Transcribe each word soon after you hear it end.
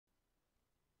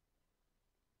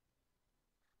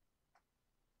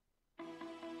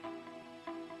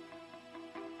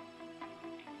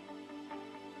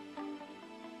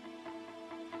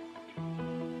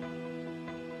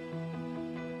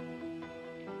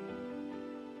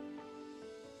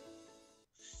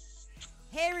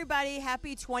Hey everybody,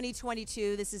 happy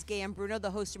 2022. This is Gaye and Bruno, the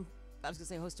host and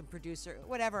host and producer,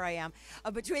 whatever I am,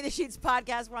 of Between the Sheets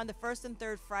podcast. We're on the first and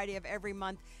third Friday of every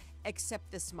month,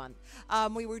 except this month.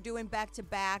 We were doing back to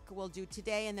back. We'll do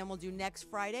today and then we'll do next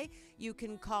Friday. You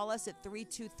can call us at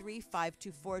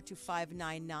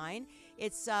 323-524-2599.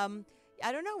 It's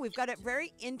I don't know. We've got a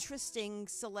very interesting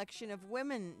selection of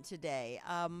women today.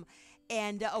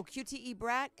 QTE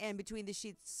Brat and Between the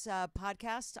Sheets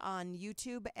podcast on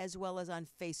YouTube as well as on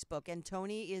Facebook. And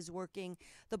Tony is working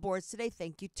the boards today.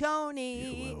 Thank you,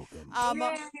 Tony. You're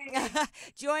welcome.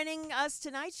 Joining us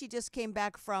tonight, she just came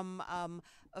back from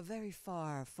a very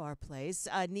far place,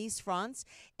 Nice, France,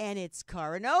 and it's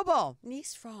Cara Noble.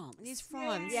 Nice, France. Nice,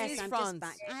 France. Yes, Nice, I'm France. just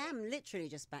back. I am literally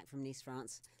just back from Nice,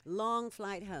 France. Long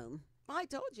flight home. I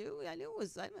told you. I knew it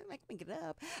was. I might make it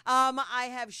up. I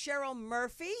have Cheryl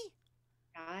Murphy.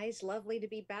 Guys, lovely to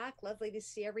be back. Lovely to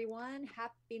see everyone.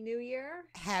 Happy New Year.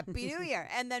 Happy New Year.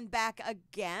 And then back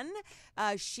again,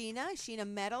 Sheena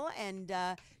Metal. And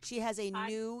she has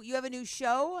you have a new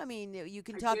show. I mean, you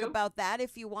can talk about that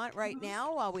if you want right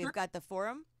now while we've got the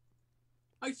forum.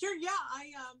 Oh, sure. Yeah.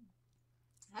 I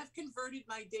have converted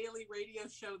my daily radio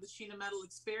show, the Sheena Metal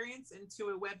Experience, into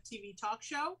a web TV talk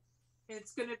show.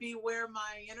 It's going to be where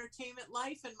my entertainment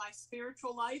life and my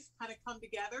spiritual life kind of come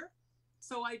together.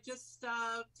 So I just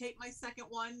take my second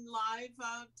one live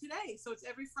today. So it's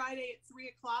every Friday at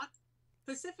 3:00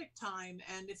 Pacific time.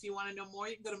 And if you want to know more,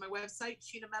 you can go to my website,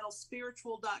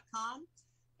 sheenametalspiritual.com.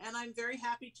 And I'm very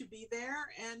happy to be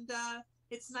there. And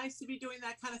it's nice to be doing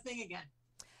that kind of thing again.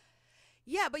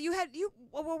 Yeah, but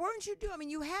weren't you doing? I mean,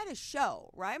 you had a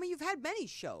show, right? I mean, you've had many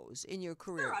shows in your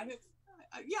career. Sure, I have.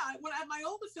 When at my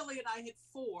old affiliate, I had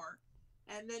 4.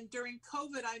 And then during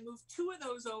COVID, I moved 2 of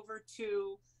those over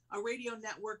to a radio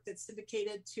network that's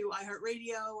syndicated to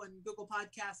iHeartRadio and Google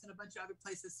Podcasts and a bunch of other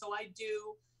places. So I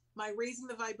do my Raising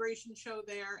the Vibration show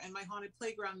there and my Haunted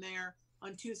Playground there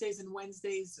on Tuesdays and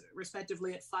Wednesdays,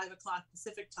 respectively, at 5:00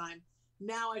 Pacific time.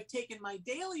 Now I've taken my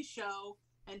daily show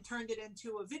and turned it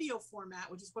into a video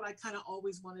format, which is what I kind of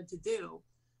always wanted to do.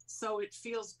 So it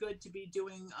feels good to be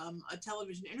doing a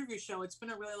television interview show. It's been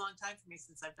a really long time for me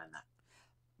since I've done that.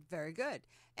 Very good.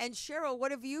 And Cheryl,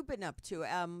 what have you been up to?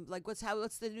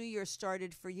 What's the new year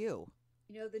started for you?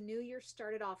 You know, the new year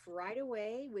started off right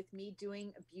away with me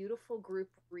doing beautiful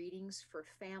group readings for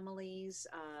families,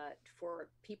 for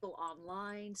people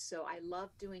online. So I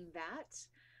love doing that.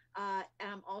 And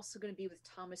I'm also going to be with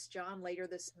Thomas John later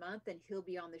this month, and he'll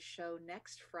be on the show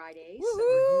next Friday. Woo-hoo! So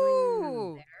we're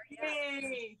doing there.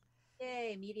 Yay!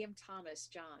 Yay, Medium Thomas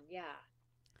John. Yeah.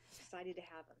 Excited to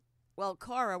have him. Well,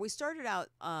 Cara, we started out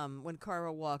when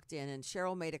Cara walked in, and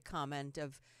Cheryl made a comment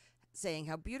of saying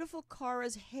how beautiful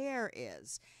Cara's hair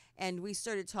is. And we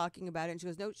started talking about it, and she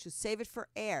goes, no, she'll save it for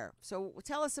air. So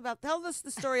tell us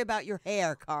the story about your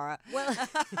hair, Cara. Well,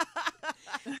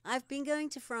 I've been going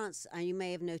to France. You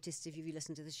may have noticed if you've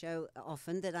listened to the show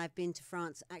often that I've been to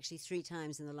France actually 3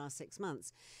 times in the last 6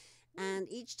 months.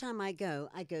 And each time I go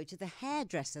to the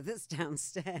hairdresser that's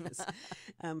downstairs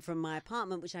from my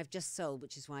apartment, which I've just sold,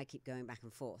 which is why I keep going back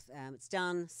and forth. It's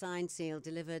done, signed, sealed,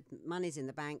 delivered, money's in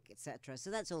the bank, etc. So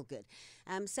that's all good.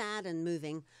 Sad and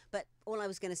moving. But all I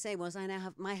was going to say was I now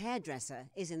have my hairdresser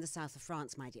is in the south of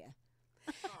France, my dear.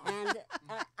 And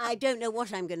I don't know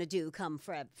what I'm going to do come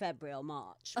February or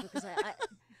March because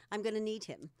I'm going to need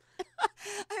him.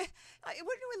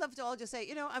 Wouldn't we love to all just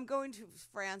say, I'm going to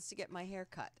France to get my hair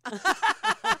cut. I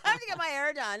have to get my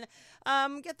hair done.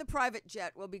 Get the private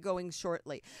jet. We'll be going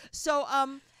shortly. So,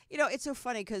 it's so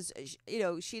funny because,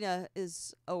 Sheena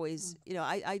is always,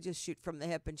 I just shoot from the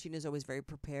hip and Sheena's always very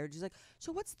prepared. She's like,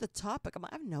 so what's the topic? I'm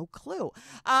like, I have no clue.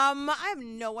 I have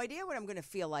no idea what I'm going to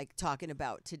feel like talking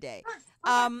about today.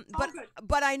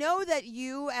 But I know that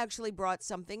you actually brought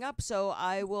something up, so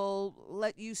I will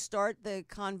let you start the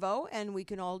convo and we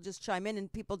can all just chime in. And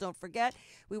people, don't forget,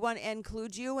 we want to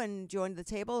include you and join the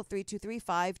table,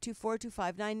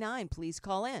 323-524-2599. Please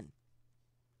call in.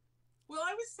 Well,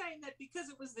 I was saying that because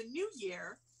it was the new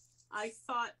year, I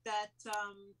thought that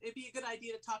it'd be a good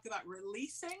idea to talk about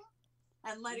releasing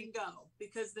and letting go,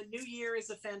 because the new year is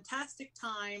a fantastic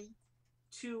time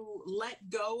to let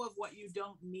go of what you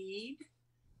don't need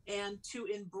and to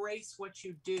embrace what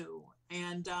you do.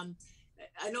 And I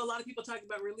know a lot of people talk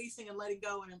about releasing and letting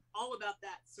go, and I'm all about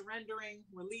that, surrendering,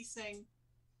 releasing.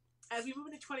 As we move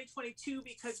into 2022,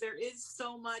 because there is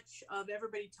so much of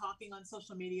everybody talking on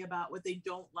social media about what they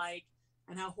don't like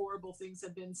and how horrible things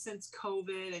have been since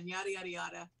COVID and yada, yada,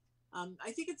 yada.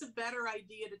 I think it's a better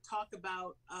idea to talk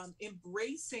about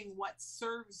embracing what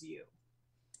serves you.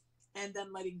 and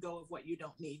then letting go of what you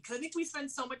don't need. Because I think we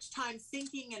spend so much time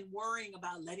thinking and worrying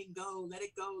about letting go, let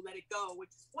it go, let it go, which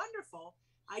is wonderful.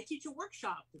 I teach a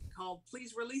workshop called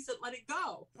Please Release It, Let It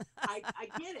Go. I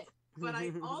get it. But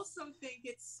I also think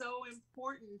it's so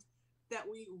important that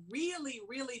we really,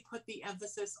 really put the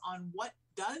emphasis on what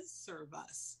does serve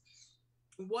us.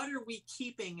 What are we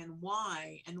keeping and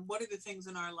why? And what are the things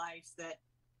in our life that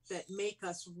make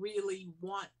us really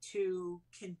want to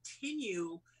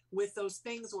continue with those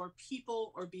things or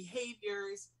people or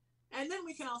behaviors? And then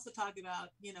we can also talk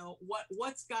about,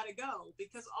 what's got to go,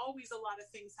 because always a lot of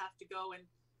things have to go. And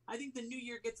I think the new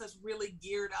year gets us really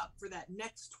geared up for that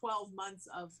next 12 months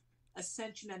of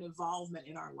ascension and involvement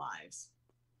in our lives.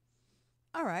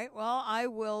 All right. Well, I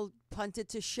will punt it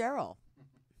to Cheryl.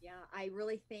 Yeah, I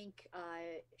really think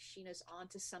Sheena's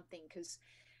onto something, because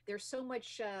there's so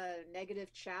much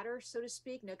negative chatter, so to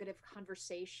speak, negative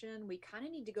conversation. We kind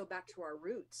of need to go back to our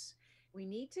roots. We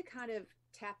need to kind of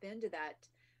tap into that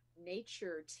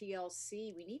nature,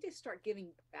 TLC. We need to start giving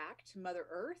back to Mother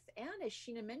Earth. And as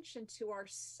Sheena mentioned, to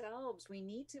ourselves. We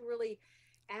need to really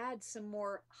add some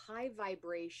more high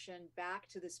vibration back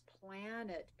to this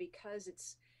planet, because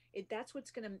that's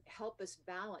what's going to help us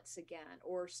balance again,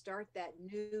 or start that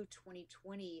new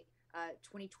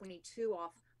 2022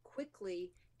 off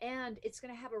quickly. And it's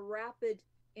going to have a rapid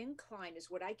incline, is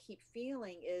what I keep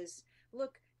feeling. Is,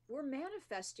 look, we're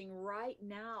manifesting right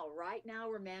now. Right now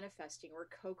we're manifesting. We're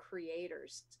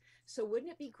co-creators. So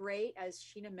wouldn't it be great, as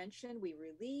Sheena mentioned, we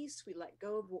release, we let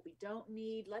go of what we don't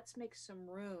need. Let's make some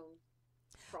room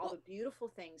for all the beautiful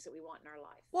things that we want in our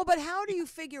life. Well, but how do you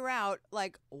figure out,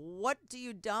 like, what do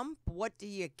you dump? What do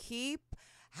you keep?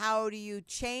 How do you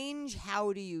change?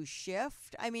 How do you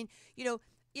shift? I mean,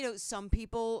 some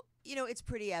people, it's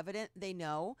pretty evident they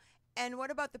know. And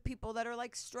what about the people that are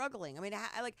like struggling? I mean,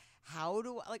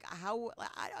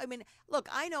 look,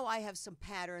 I know I have some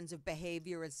patterns of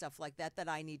behavior and stuff like that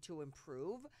I need to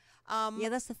improve. Yeah,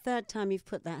 that's the third time you've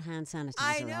put that hand sanitizer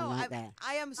I know. on there.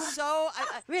 I am so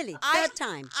really third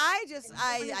time. I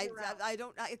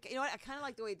don't. You know what? I kind of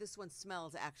like the way this one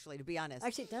smells. Actually, to be honest,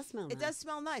 Actually, it does smell nice. it does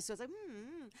smell nice. So it's like,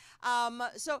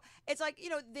 so it's like,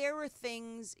 there were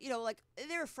things, like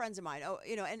there are friends of mine.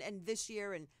 And this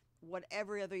year and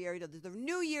whatever other year, the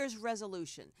New Year's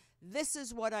resolution. This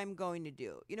is what I'm going to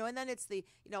do. And then it's the,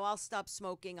 I'll stop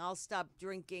smoking, I'll stop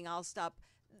drinking, I'll stop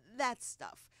that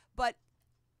stuff. But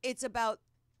it's about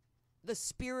the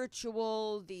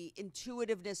spiritual, the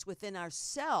intuitiveness within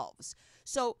ourselves.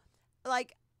 So,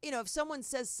 like, if someone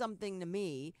says something to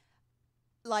me,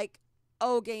 like,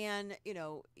 oh, Gayan,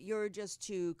 you're just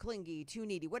too clingy, too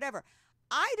needy, whatever,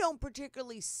 I don't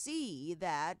particularly see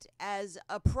that as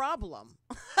a problem.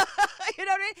 You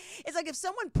know what I mean? It's like if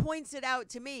someone points it out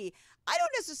to me, I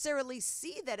don't necessarily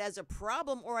see that as a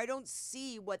problem, or I don't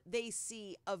see what they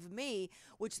see of me,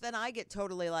 which then I get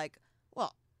totally like,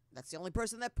 well, that's the only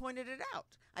person that pointed it out.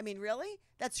 I mean, really?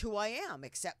 That's who I am.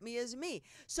 Accept me as me.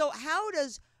 So how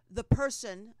does the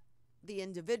person, the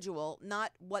individual,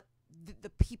 not what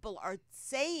the people are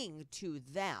saying to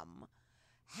them,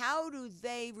 how do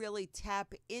they really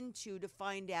tap into to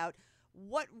find out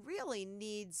what really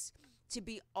needs to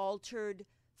be altered,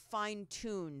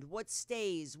 fine-tuned? What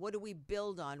stays? What do we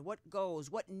build on? What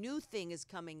goes? What new thing is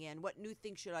coming in? What new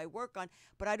thing should I work on?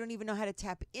 But I don't even know how to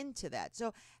tap into that.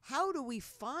 So how do we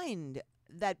find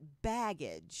that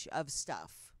baggage of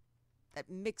stuff, that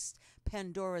mixed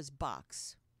Pandora's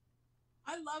box?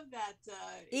 I love that.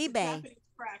 eBay. It's a Japanese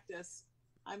practice.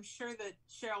 I'm sure that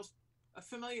Cheryl's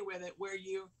familiar with it, where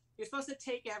you're supposed to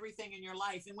take everything in your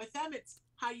life, and with them it's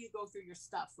how you go through your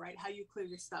stuff, right? How you clear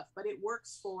your stuff. But it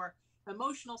works for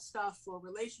emotional stuff, for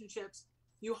relationships.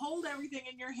 You hold everything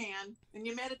in your hand and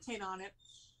you meditate on it,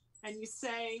 and you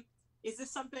say, is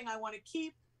this something I want to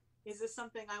keep? Is this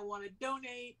something I want to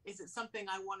donate? Is it something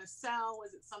I want to sell?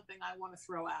 Is it something I want to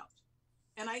throw out?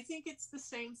 And I think it's the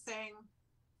same thing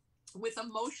with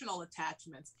emotional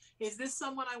attachments. Is this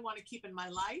someone I want to keep in my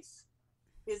life?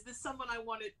 Is this someone I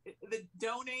want to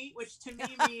donate, which to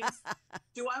me means,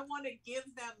 do I want to give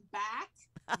them back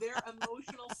their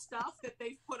emotional stuff that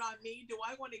they've put on me? Do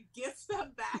I want to gift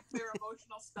them back their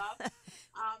emotional stuff?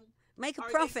 Make a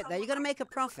profit, though. You got to make a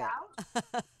profit.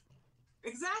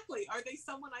 Exactly. Are they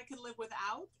someone I can live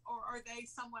without, or are they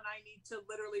someone I need to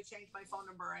literally change my phone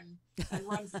number and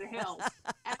run for the hills?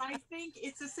 And I think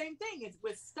it's the same thing. It's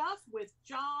with stuff, with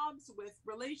jobs, with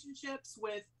relationships,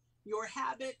 with your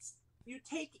habits. You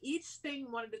take each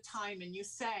thing one at a time and you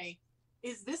say,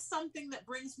 is this something that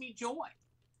brings me joy?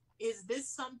 Is this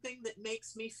something that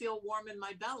makes me feel warm in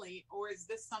my belly? Or is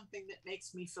this something that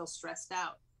makes me feel stressed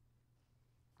out?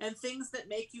 And things that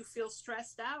make you feel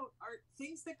stressed out are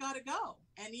things that got to go.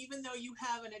 And even though you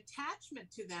have an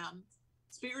attachment to them,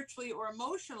 spiritually or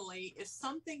emotionally, if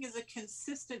something is a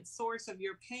consistent source of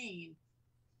your pain,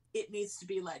 it needs to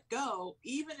be let go,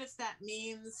 even if that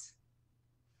means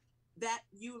that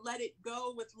you let it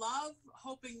go with love,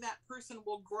 hoping that person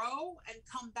will grow and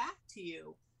come back to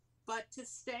you. But to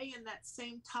stay in that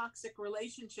same toxic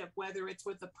relationship, whether it's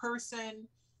with a person,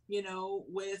 you know,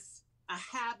 with a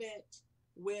habit,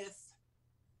 with,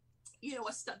 you know,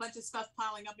 a bunch of stuff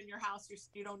piling up in your house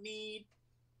you don't need.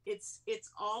 It's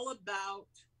all about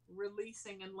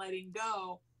releasing and letting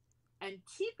go and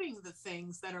keeping the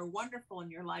things that are wonderful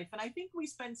in your life. And I think we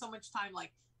spend so much time,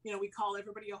 like, you know, we call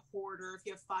everybody a hoarder. If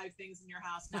you have 5 things in your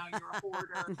house, now you're a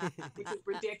hoarder, which is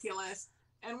ridiculous.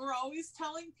 And we're always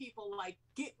telling people, like,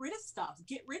 get rid of stuff,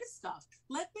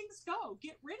 let things go,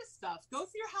 get rid of stuff, go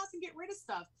through your house and get rid of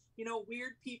stuff. You know,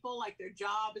 weird people, like, their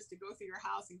job is to go through your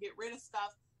house and get rid of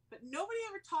stuff. But nobody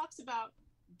ever talks about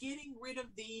getting rid of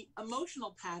the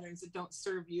emotional patterns that don't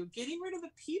serve you, getting rid of the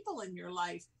people in your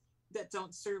life that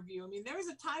don't serve you. I mean, there was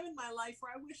a time in my life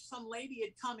where I wish some lady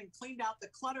had come and cleaned out the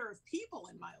clutter of people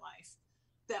in my life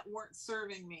that weren't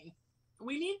serving me.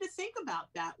 We need to think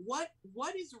about that. What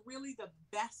is really the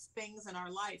best things in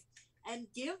our life, and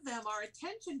give them our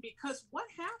attention, because what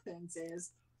happens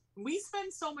is we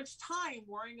spend so much time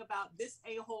worrying about this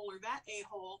a-hole or that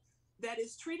a-hole that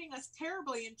is treating us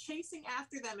terribly, and chasing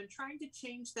after them and trying to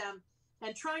change them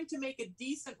and trying to make a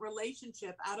decent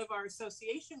relationship out of our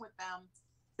association with them,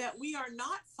 that we are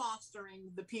not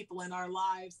fostering the people in our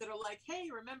lives that are like, hey,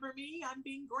 remember me? I'm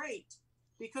being great,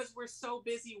 because we're so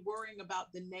busy worrying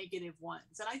about the negative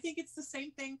ones. And I think it's the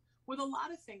same thing with a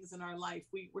lot of things in our life.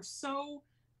 We're so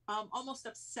almost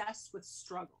obsessed with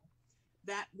struggle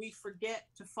that we forget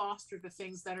to foster the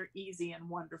things that are easy and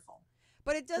wonderful.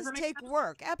 But it does take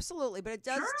work. Absolutely. But it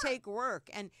does take work.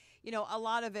 And, you know, a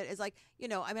lot of it is like, you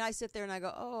know, I mean, I sit there and I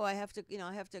go, oh, I have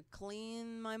to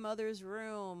clean my mother's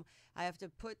room. I have to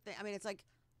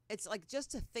it's like just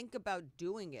to think about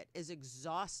doing it is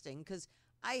exhausting, because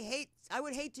I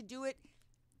would hate to do it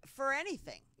for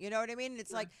anything. You know what I mean?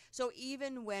 It's like, so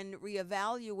even when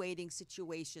reevaluating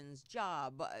situations,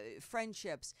 job,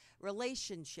 friendships,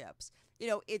 relationships, you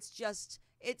know, it's just,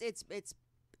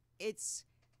 it's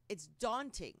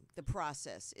daunting. The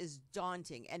process is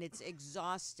daunting, and it's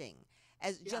exhausting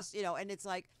just, you know, and it's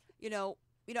like, you know,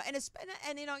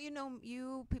 and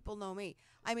you people know me.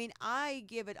 I mean, I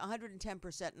give it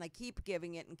 110%, and I keep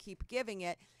giving it and keep giving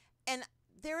it. And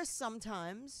there are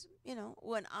sometimes, you know,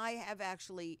 when I have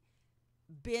actually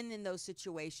been in those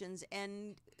situations,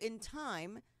 and in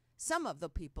time, some of the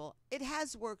people, it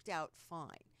has worked out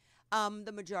fine.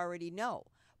 The majority, no.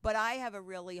 But I have a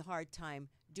really hard time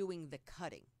doing the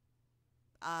cutting.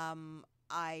 I'm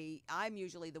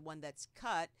usually the one that's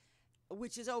cut,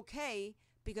 which is okay,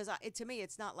 because to me,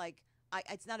 it's not like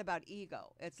it's not about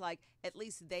ego. It's like, at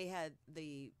least they had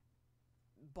the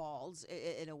balls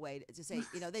in a way to say,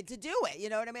 you know, to do it. You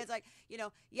know what I mean? It's like, you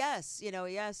know, yes.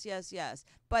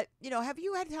 But, you know, have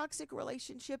you had toxic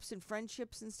relationships and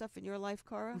friendships and stuff in your life,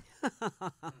 Cara?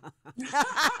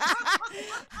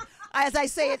 As I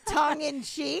say it, tongue in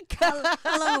cheek. How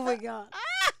long have we got?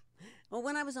 Well,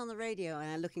 when I was on the radio,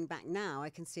 and looking back now, I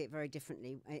can see it very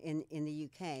differently. In the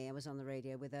UK, I was on the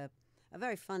radio with a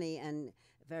very funny and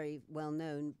very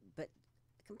well-known, but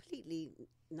completely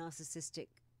narcissistic,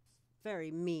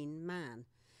 very mean man.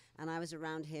 And I was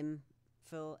around him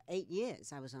for 8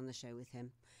 years. I was on the show with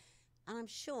him. And I'm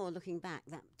sure, looking back,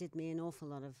 that did me an awful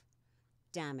lot of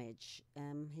damage.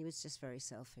 He was just very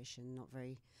selfish and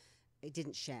he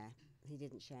didn't share.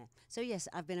 So yes,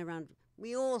 I've been around,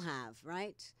 we all have,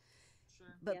 right?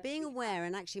 But yes, being aware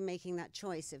and actually making that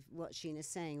choice of what Sheena's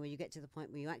saying, where you get to the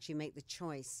point where you actually make the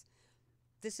choice,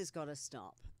 this has got to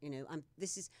stop. You know,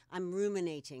 I'm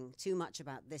ruminating too much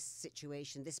about this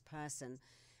situation, this person,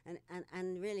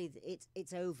 and really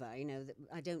it's over. You know, that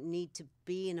I don't need to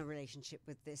be in a relationship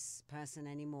with this person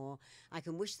anymore. I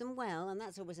can wish them well, and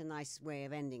that's always a nice way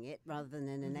of ending it, rather than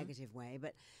in a negative way.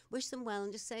 But wish them well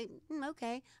and just say,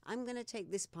 okay, I'm going to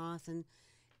take this path, and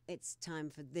it's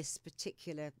time for this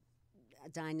particular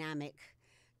dynamic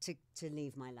to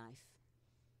leave my life.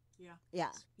 Yeah.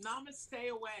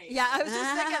 Namaste away. Yeah, I was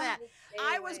just thinking that.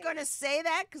 I was going to say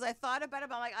that because I thought about it,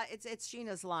 but like, it's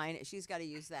Sheena's line. She's got to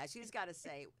use that. She's got to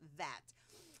say that.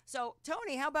 So,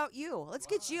 Tony, how about you? Let's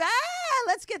get you.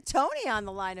 Let's get Tony on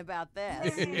the line about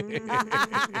this.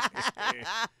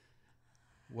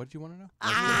 What do you want to know?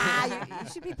 You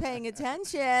should be paying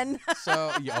attention.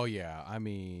 So, I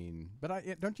mean,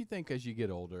 but don't you think as you get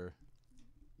older,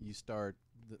 you start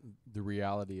the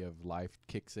reality of life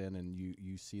kicks in, and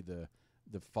you see the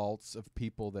faults of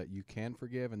people that you can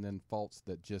forgive, and then faults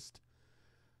that just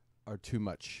are too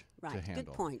much to Right. handle.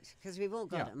 Good point. Because we've all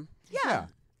got them. Yeah.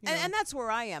 You know? And that's where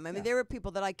I am. I mean, Yeah. there are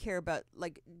people that I care about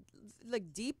like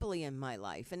deeply in my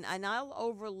life, and I'll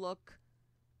overlook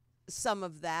some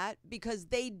of that because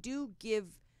they do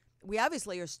give. We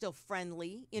obviously are still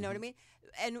friendly, you know what I mean,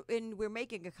 and we're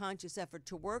making a conscious effort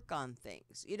to work on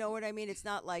things. You know what I mean? It's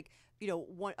not like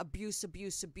one abuse,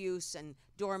 and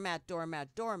doormat.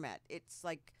 It's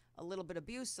like a little bit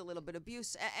abuse, but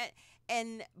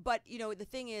the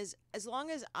thing is, as long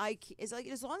as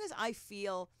I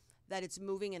feel that it's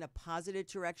moving in a positive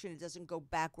direction, it doesn't go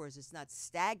backwards, it's not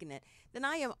stagnant, then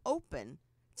I am open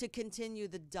to continue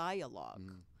the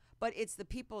dialogue. But it's the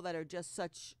people that are just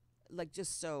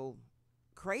so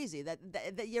crazy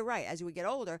that you're right. As we get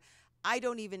older, I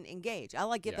don't even engage.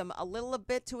 I give them a little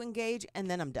bit to engage, and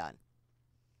then I'm done.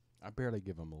 I barely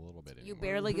give them a little bit anymore. You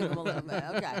barely give them a little bit.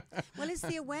 Okay. Well, it's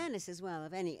the awareness as well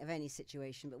of any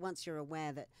situation. But once you're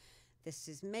aware that this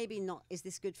is maybe not, is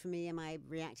this good for me? Am I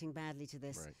reacting badly to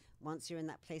this? Right. Once you're in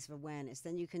that place of awareness,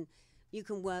 then you can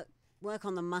work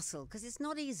on the muscle, because it's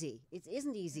not easy. It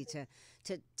isn't easy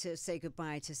to say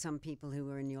goodbye to some people who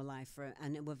were in your life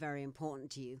and were very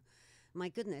important to you. My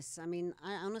goodness, I mean,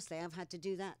 honestly, I've had to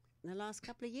do that in the last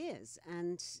couple of years,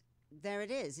 and there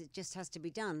it is. It just has to be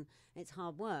done. It's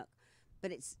hard work,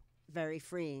 but it's very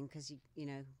freeing because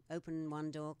you open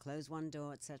one door, close one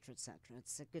door, etc., etc.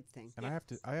 It's a good thing. And I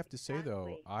have to say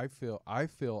though, I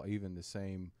feel even the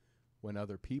same when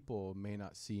other people may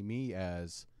not see me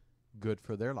as good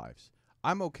for their lives.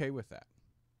 I'm okay with that.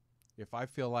 If I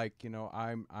feel like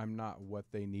I'm not what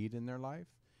they need in their life,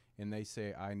 and they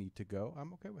say I need to go,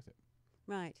 I'm okay with it.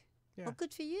 Right. Yeah. Well,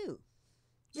 good for you.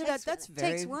 Yeah, that's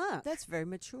very takes work. That's very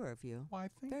mature of you. Why,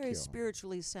 thank Very you.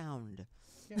 spiritually sound.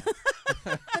 Yeah.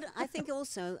 But I think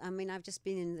also, I mean, I've just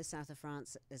been in the south of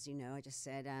France, as you know, I just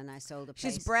said, and I sold a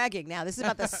place. She's bragging now. This is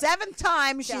about the 7th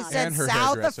time she Yeah. said And her south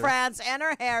of hairdresser. France and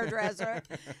her hairdresser.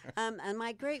 And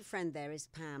my great friend there is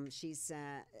Pam. She's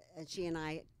and she and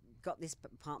I got this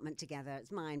apartment together.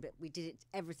 It's mine, but we did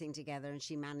everything together, and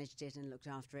she managed it and looked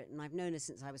after it. And I've known her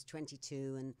since I was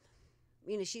 22,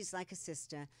 and she's like a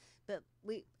sister. But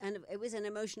it was an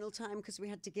emotional time because we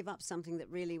had to give up something that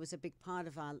really was a big part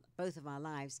of both of our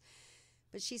lives.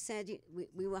 But she said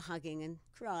we were hugging and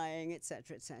crying,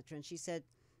 etc., etc. And she said,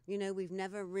 we've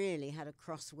never really had a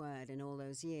cross word in all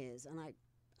those years. And I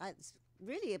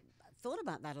really thought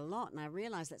about that a lot, and I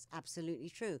realized that's absolutely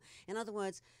true. In other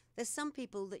words, there's some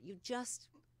people that you just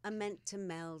are meant to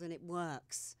meld and it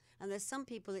works. And there's some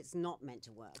people it's not meant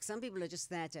to work. Some people are just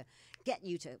there to get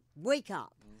you to wake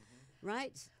up,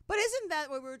 right? But isn't that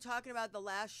what we were talking about the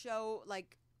last show?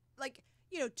 Like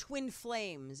twin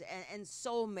flames and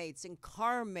soulmates and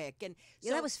karmic and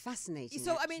Yeah, that was fascinating.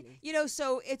 So actually. I mean,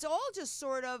 so it's all just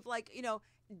sort of like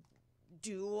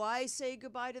do I say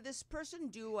goodbye to this person?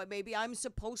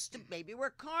 Maybe we're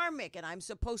karmic and I'm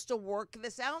supposed to work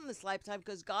this out in this lifetime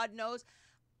because God knows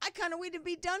I kind of want to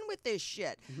be done with this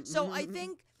shit. So I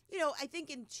think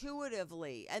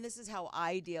intuitively, and this is how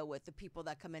I deal with the people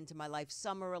that come into my life.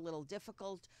 Some are a little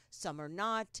difficult, some are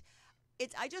not.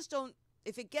 I just don't,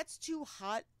 if it gets too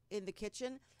hot in the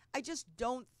kitchen, I just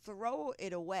don't throw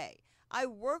it away. I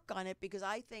work on it because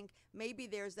I think maybe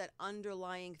there's that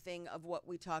underlying thing of what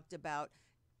we talked about,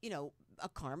 a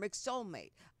karmic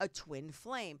soulmate, a twin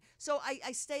flame. So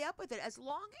I stay up with it as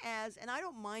long as, and I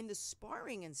don't mind the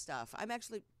sparring and stuff. I'm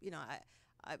actually,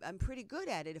 I'm pretty good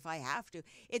at it if I have to.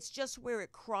 It's just where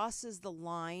it crosses the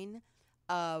line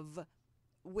of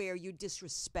where you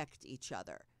disrespect each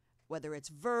other, whether it's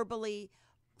verbally,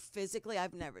 physically.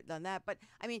 I've never done that. But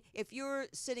I mean, if you're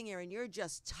sitting here and you're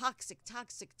just toxic,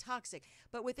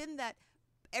 but within that,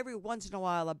 every once in a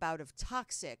while, a bout of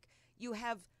toxic, you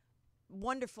have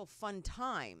wonderful, fun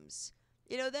times.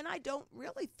 Then I don't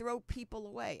really throw people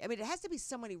away. I mean, it has to be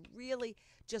somebody really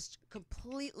just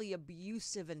completely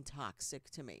abusive and toxic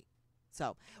to me.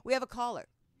 So we have a caller.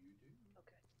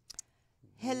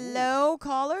 Hello,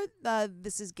 caller.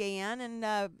 This is Gaye and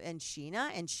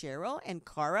Sheena and Cheryl and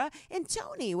Cara and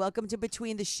Tony. Welcome to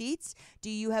Between the Sheets. Do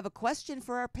you have a question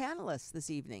for our panelists this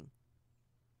evening?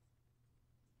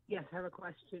 Yes, I have a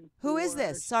question. Who is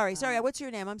this? Sorry. What's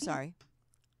your name? I'm sorry.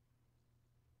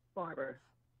 Barbara.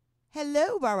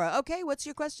 Hello, Barbara. Okay, what's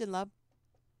your question, love?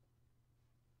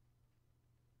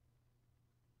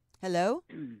 Hello?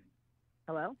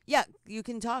 Hello? Yeah, you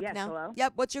can talk Yes, now. hello?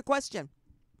 Yep, what's your question?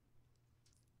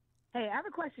 Hey, I have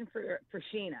a question for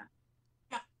Sheena.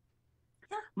 Yeah.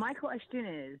 My question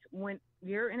is, when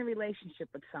you're in a relationship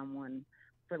with someone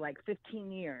for like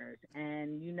 15 years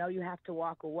and you know you have to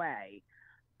walk away.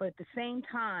 But at the same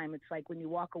time, it's like when you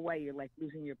walk away, you're like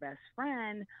losing your best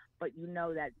friend, but you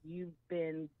know that you've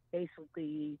been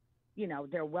basically, you know,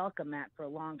 their welcome mat for a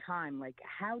long time. Like,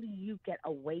 how do you get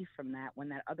away from that when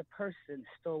that other person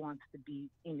still wants to be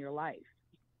in your life?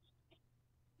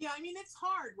 Yeah, I mean, it's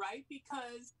hard, right?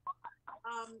 Because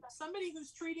somebody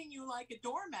who's treating you like a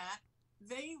doormat,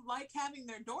 they like having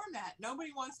their doormat.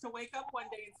 Nobody wants to wake up one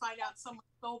day and find out someone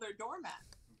stole their doormat.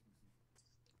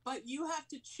 But you have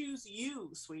to choose you,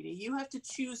 sweetie. You have to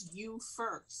choose you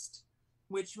first,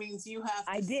 which means you have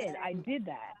to I did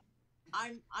that.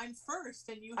 I'm first,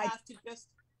 and you have to just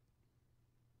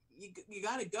you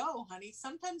got to go, honey.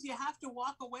 Sometimes you have to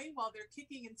walk away while they're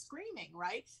kicking and screaming,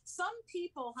 right? Some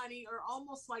people, honey, are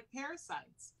almost like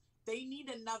parasites. They need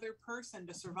another person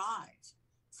to survive.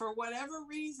 For whatever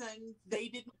reason, they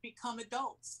didn't become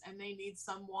adults, and they need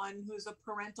someone who's a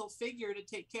parental figure to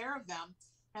take care of them.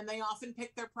 And they often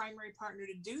pick their primary partner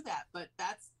to do that, but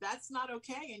that's not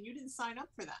okay, and you didn't sign up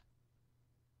for that.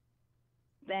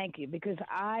 Thank you, because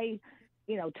I,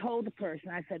 you know, told the person,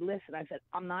 I said, listen, I said,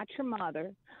 I'm not your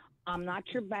mother, I'm not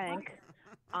your bank,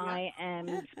 I am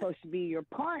supposed to be your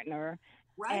partner.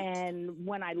 Right. And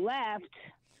when I left,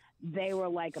 they were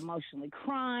like emotionally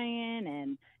crying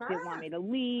and didn't want me to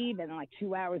leave. And like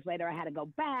 2 hours later, I had to go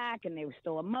back, and they were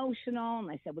still emotional.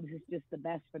 And I said, well, this is just the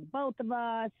best for both of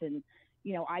us. And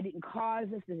you know, I didn't cause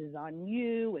this. This is on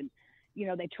you. And, you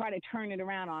know, they try to turn it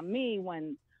around on me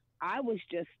when I was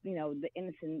just, you know, the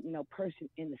innocent, you know, person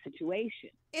in the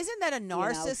situation. Isn't that a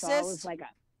narcissist? You know, so I was like,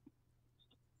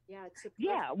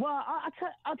 yeah, well,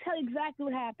 I'll tell you exactly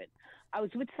what happened. I was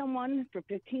with someone for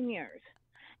 15 years.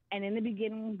 And in the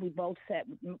beginning, we both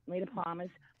made a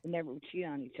promise we never would cheat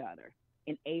on each other.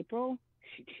 In April,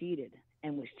 she cheated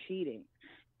and was cheating.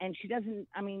 And she doesn't,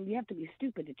 I mean, you have to be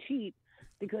stupid to cheat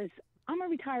because I'm a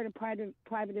retired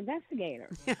private investigator.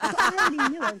 So I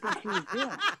already knew everything she was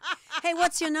doing. Hey,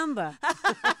 what's your number?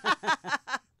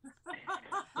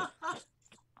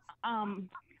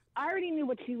 I already knew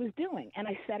what she was doing, and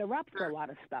I set her up for a lot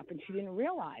of stuff, and she didn't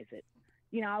realize it.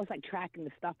 You know, I was like tracking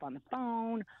the stuff on the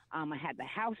phone. I had the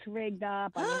house rigged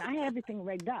up. I mean, I had everything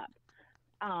rigged up.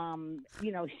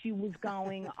 You know, she was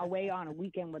going away on a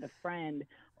weekend with a friend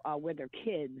with her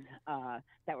kids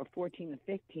that were 14 and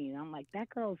 15. I'm like, that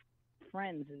girl's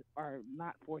friends are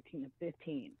not 14 and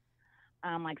 15.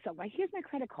 I'm like, so like, here's my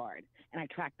credit card. And I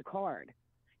tracked the card.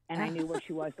 And I knew where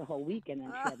she was the whole weekend,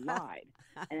 and she had lied.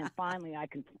 And then finally I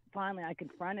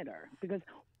confronted her. Because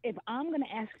if I'm going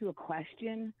to ask you a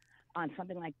question on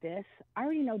something like this, I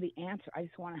already know the answer. I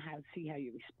just want to see how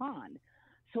you respond.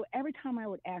 So every time I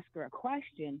would ask her a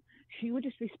question, she would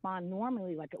just respond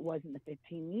normally like it was in the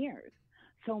 15 years.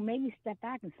 So maybe step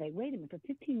back and say, wait a minute, for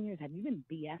 15 years, have you been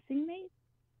BSing me?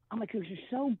 I'm like, because you're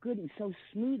so good and so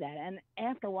smooth at it. And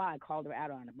after a while, I called her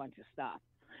out on a bunch of stuff.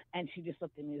 And she just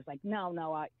looked at me and was like,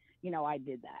 no, I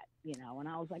did that, you know. And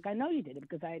I was like, I know you did it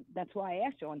because that's why I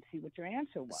asked you. I wanted to see what your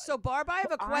answer was. So, Barb, I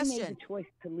have a question. I made the choice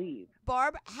to leave.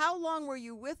 Barb, how long were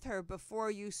you with her before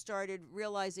you started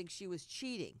realizing she was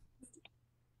cheating?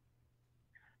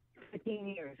 15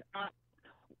 years.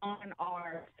 On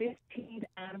our 15th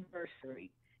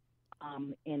anniversary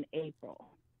in April,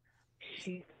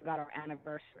 she forgot our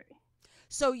anniversary.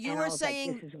 So you were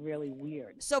saying, like, this is really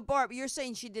weird. So, Barb, you're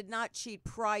saying she did not cheat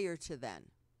prior to then?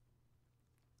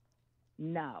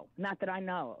 No, not that I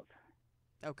know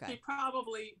of. Okay. She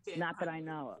probably did. Not that I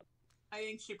know of. I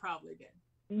think she probably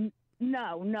did.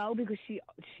 No, because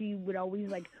she would always,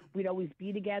 like, we'd always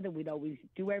be together. We'd always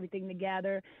do everything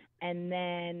together. And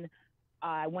then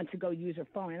I went to go use her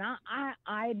phone. And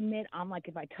I admit, I'm like,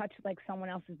 if I touch, like, someone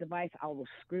else's device, I will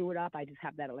screw it up. I just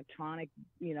have that electronic,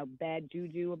 you know, bad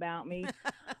juju about me.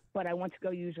 But I went to go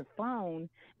use her phone,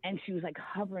 and she was, like,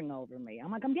 hovering over me.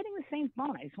 I'm like, I'm getting the same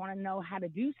phone. I just want to know how to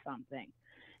do something.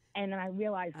 And then I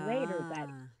realized later that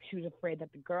she was afraid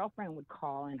that the girlfriend would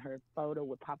call and her photo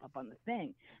would pop up on the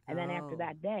thing. And then after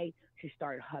that day, she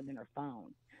started hugging her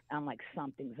phone. And I'm like,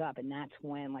 something's up. And that's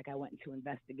when, like, I went into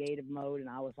investigative mode, and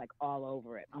I was, like, all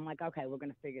over it. I'm like, okay, we're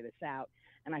going to figure this out.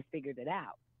 And I figured it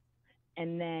out.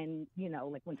 And then, you know,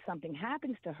 like, when something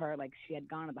happens to her, like, she had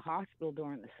gone to the hospital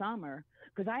during the summer,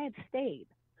 because I had stayed.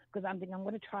 Because I'm thinking, I'm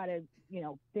going to try to, you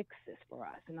know, fix this for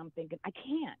us. And I'm thinking, I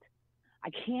can't.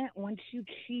 Once you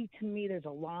cheat, to me, there's a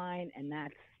line, and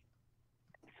that's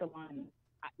the line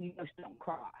you just don't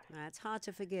cross. It's hard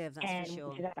to forgive, that's and for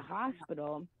sure. She's at the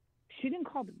hospital. She didn't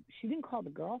call the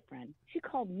girlfriend. She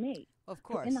called me. Of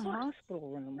course. So in the hospital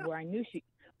room where I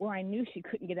knew she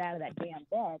couldn't get out of that damn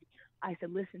bed, I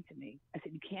said, listen to me. I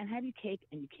said, you can't have your cake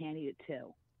and you can't eat it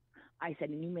too. I said,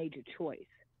 and you made your choice.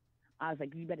 I was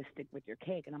like, you better stick with your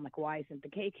cake. And I'm like, why isn't the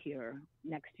cake here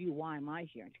next to you? Why am I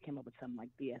here? And she came up with some like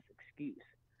BS excuse.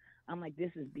 I'm like, this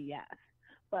is BS.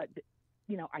 But,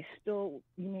 you know, I still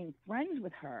remain friends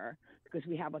with her because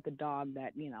we have like a dog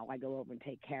that, you know, I go over and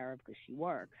take care of because she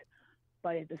works.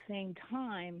 But at the same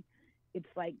time, it's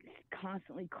like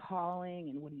constantly calling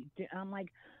and what do you do? I'm like,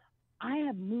 I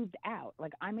have moved out.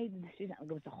 Like, I made the decision. It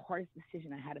was the hardest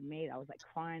decision I had to make. I was like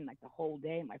crying like the whole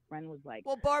day. My friend was like,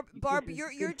 Well, Barb, "This is you're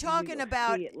good for talking You'll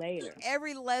about see it later."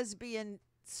 every lesbian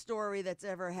story that's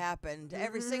ever happened.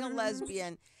 Every single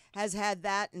lesbian has had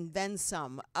that and then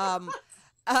some.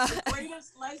 The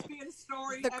greatest lesbian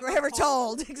story ever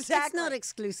told. Exactly. It's not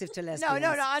exclusive to No, lesbians.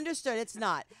 no, no. Understood. It's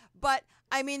not. But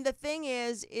I mean, the thing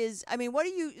is, I mean, what do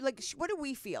you like? What do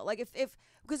we feel like if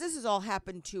because this has all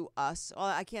happened to us? Well,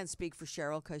 I can't speak for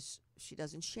Cheryl because she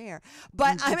doesn't share.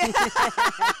 But I mean,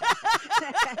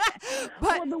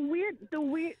 well, the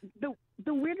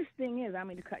weirdest thing is, I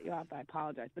mean, to cut you off, I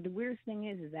apologize, but the weirdest thing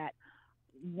is that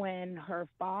when her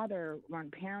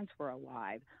parents were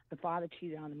alive, the father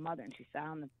cheated on the mother, and she sat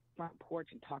on the front porch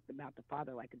and talked about the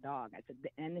father like a dog. I said,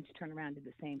 and then she turned around and did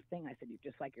the same thing. I said, you're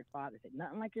just like your father. I said,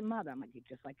 nothing like your mother. I'm like, you're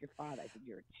just like your father. I said,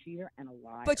 you're a cheater and a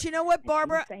liar. But you know what,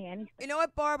 Barbara? Say anything. You know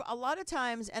what, Barb? A lot of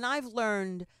times, and I've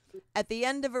learned at the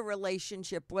end of a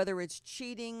relationship, whether it's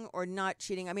cheating or not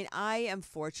cheating, I mean, I am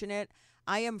fortunate.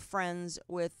 I am friends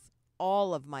with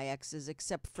all of my exes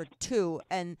except for 2,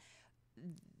 and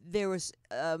there was,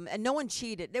 and no one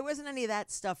cheated. There wasn't any of that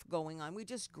stuff going on. We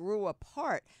just grew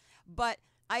apart. But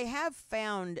I have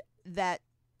found that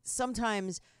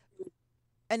sometimes,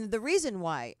 and the reason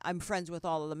why I'm friends with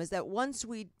all of them is that once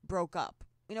we broke up,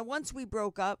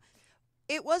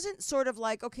 it wasn't sort of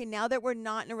like, okay, now that we're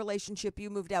not in a relationship, you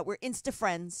moved out, we're insta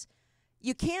friends.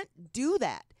 You can't do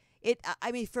that.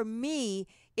 I mean, for me,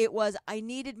 it was I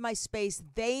needed my space.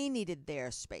 They needed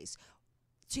their space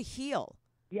to heal.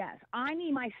 Yes, I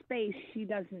need my space. She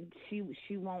doesn't.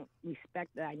 She won't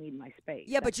respect that I need my space.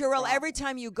 Yeah, That's but you're the problem. every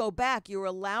time you go back, you're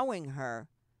allowing her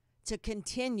to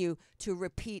continue to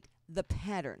repeat the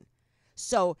pattern.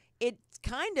 So it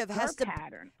kind of has her to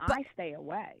pattern. but- I stay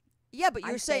away. Yeah, but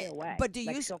you're I stay saying, away. but do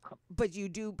Like,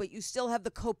 you? But you still have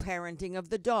the co-parenting of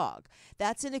the dog.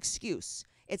 That's an excuse.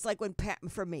 It's like when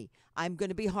for me, I'm going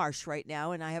to be harsh right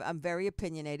now, and I'm very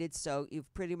opinionated. So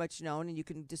you've pretty much known, and you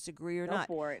can disagree or Go not.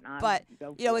 for it. But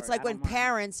go you know, for it's it. like I when don't mind.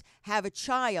 parents have a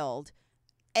child,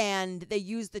 and they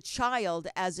use the child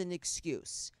as an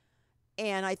excuse.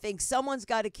 And I think someone's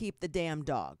got to keep the damn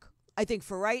dog. I think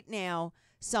for right now,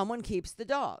 someone keeps the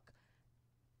dog.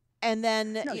 And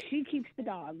then No, she keeps the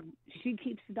dog. She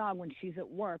keeps the dog when she's at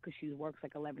work because she works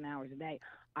like 11 hours a day.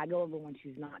 I go over when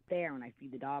she's not there and I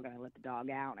feed the dog and I let the dog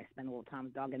out and I spend a little time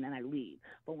with the dog and then I leave.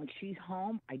 But when she's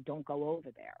home, I don't go over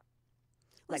there.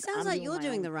 Well, it sounds I'm like you're my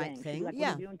doing own the right She'll thing. be like, Yeah.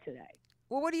 what are you doing today?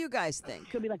 well, what do you guys think?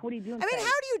 She'll be like, what are you doing I mean, today?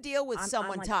 how do you deal with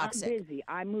someone I'm like, toxic? I'm busy.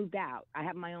 I moved out. I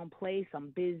have my own place. I'm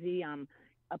busy. I'm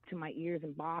up to my ears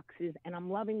in boxes and I'm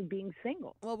loving being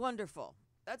single. Well, wonderful.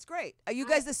 That's great. Are you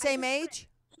guys the same age?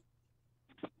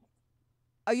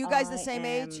 Are you guys the same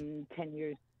age? 10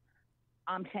 years.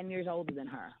 I'm 10 years older than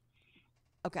her.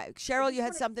 Okay. Cheryl, you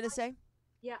had something to say?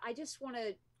 Yeah, I just want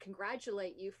to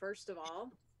congratulate you, first of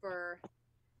all, for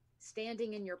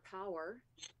standing in your power.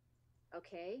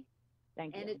 Okay.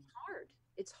 Thank you. And it's hard.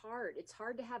 It's hard. It's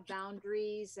hard to have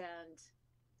boundaries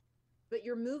but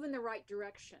you're moving the right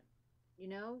direction. You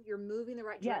know, you're moving the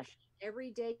right Yes. direction. Every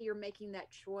day you're making that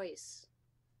choice.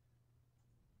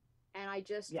 And I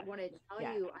just Yes. want to tell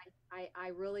Yes. you, I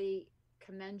really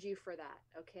commend you for that.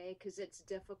 Okay. Because it's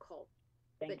difficult.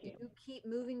 Thank But you. you keep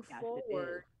moving Yes, it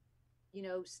forward, you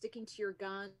know, sticking to your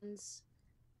guns.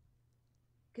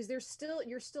 Because you're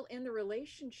still in the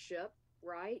relationship,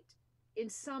 right? In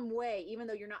some way, even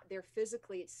though you're not there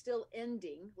physically, it's still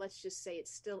ending. Let's just say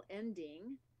it's still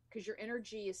ending because your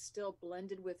energy is still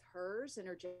blended with hers,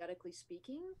 energetically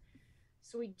speaking.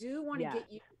 So we do want to Yeah.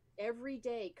 get you every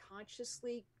day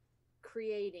consciously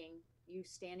creating you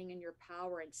standing in your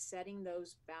power and setting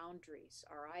those boundaries.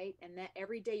 All right. And that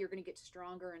every day you're going to get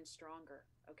stronger and stronger.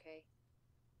 Okay.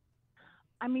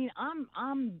 I mean,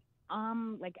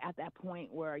 I'm like at that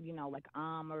point where, you know, like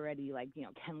I'm already like, you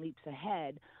know, 10 leaps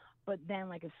ahead. But then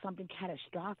like if something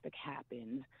catastrophic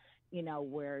happens, you know,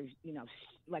 where, you know,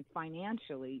 like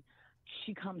financially,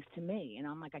 she comes to me and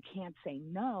I'm like, I can't say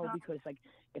no because like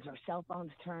if her cell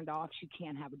phone's turned off, she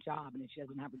can't have a job. And if she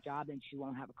doesn't have a job, then she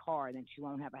won't have a car. Then she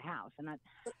won't have a house. And that's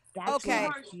Okay.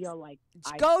 what I feel like.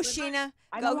 Go, Sheena.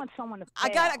 I Go. don't want someone to fail. I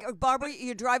got Barbara.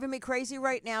 You're driving me crazy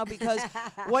right now because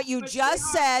what you But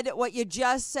just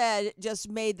sweetheart- said, just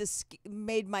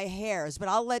made my hairs. But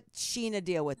I'll let Sheena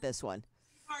deal with this one.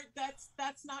 sweetheart,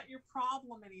 that's not your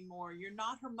problem anymore. You're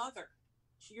not her mother.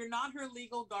 You're not her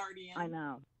legal guardian. I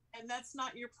know. And that's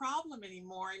not your problem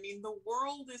anymore. I mean, the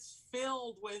world is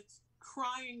filled with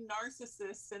crying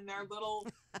narcissists in their little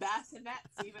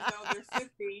bassinets, even though they're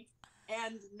 50,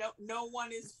 and no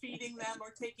one is feeding them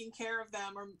or taking care of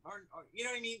them, or you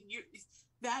know what I mean?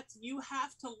 You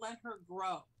have to let her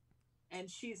grow. And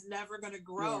she's never going to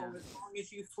grow as long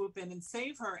as you swoop in and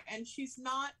save her. And she's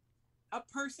not a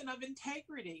person of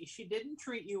integrity. She didn't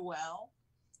treat you well.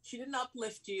 She didn't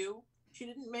uplift you. She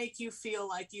didn't make you feel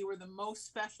like you were the most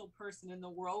special person in the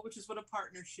world, which is what a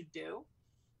partner should do.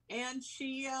 And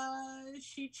she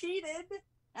cheated.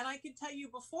 And I can tell you,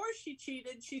 before she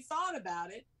cheated, she thought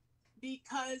about it,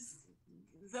 because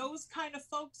those kind of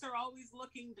folks are always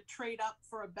looking to trade up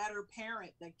for a better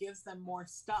parent that gives them more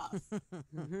stuff.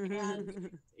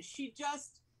 And she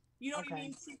just, you know what I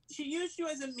mean? She used you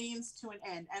as a means to an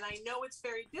end. And I know it's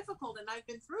very difficult, and I've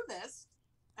been through this.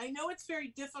 I know it's very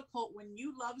difficult when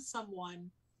you love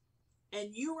someone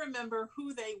and you remember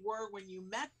who they were when you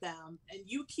met them, and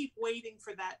you keep waiting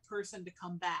for that person to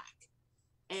come back.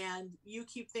 And you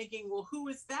keep thinking, well, who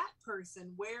is that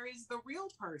person? Where is the real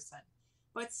person?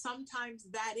 But sometimes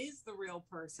that is the real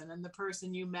person, and the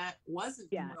person you met wasn't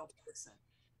the real person.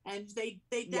 And they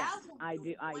dazzle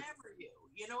you, glamour you.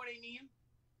 You know what I mean?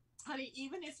 Honey,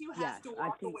 even if you have to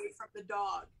walk away from the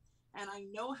dog, and I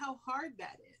know how hard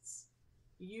that is,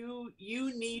 you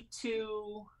need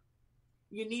to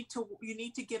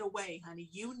get away, honey.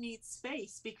 You need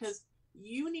space, because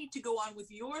you need to go on with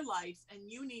your life, and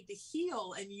you need to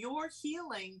heal, and your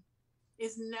healing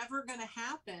is never going to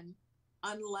happen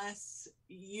unless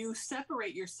you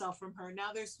separate yourself from her.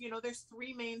 Now there's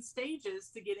three main stages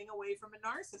to getting away from a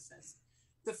narcissist.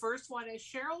 The first one, as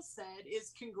Cheryl said,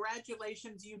 is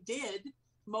congratulations, you did.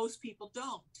 Most people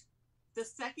don't. The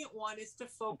second one is to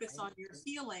focus on your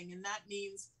healing. And that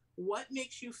means what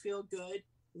makes you feel good,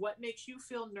 what makes you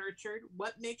feel nurtured,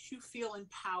 what makes you feel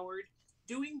empowered,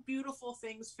 doing beautiful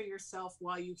things for yourself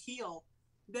while you heal.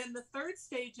 Then the third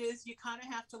stage is you kind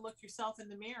of have to look yourself in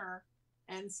the mirror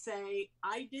and say,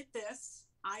 I did this.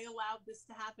 I allowed this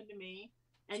to happen to me.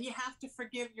 And you have to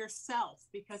forgive yourself,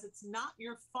 because it's not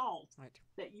your fault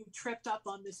that you tripped up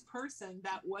on this person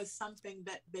that was something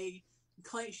that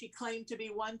she claimed to be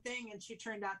one thing, and she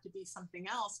turned out to be something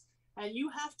else. And you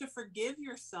have to forgive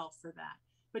yourself for that.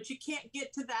 But you can't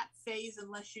get to that phase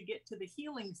unless you get to the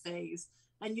healing phase.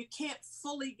 And you can't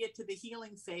fully get to the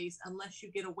healing phase unless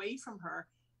you get away from her,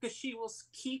 because she will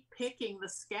keep picking the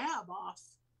scab off,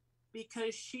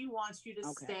 because she wants you to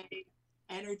stay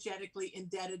energetically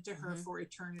indebted to her for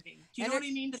eternity. Do you know what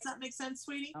I mean? Does that make sense,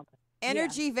 sweetie? Okay.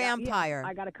 Energy vampire.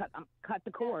 I got to cut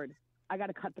the cord. I got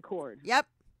to cut the cord. Yep.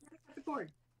 Cut the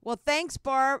cord. Well, thanks,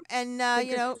 Barb. And,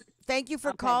 thank you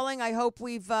for calling. I hope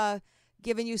we've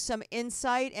given you some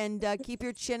insight, and keep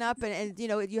your chin up. And,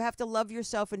 you have to love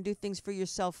yourself and do things for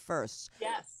yourself first.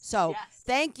 Yes. So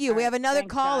thank you. We have another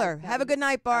caller. Guys. Have a good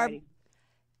night, Barb. Alrighty.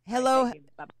 Hello. Right,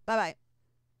 Bye-bye.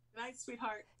 Good night,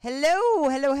 sweetheart.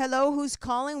 Hello. Who's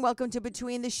calling? Welcome to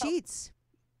Between the Sheets.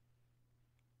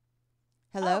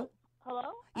 Hello? Hello?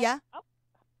 Yeah?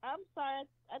 I'm sorry.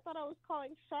 I thought I was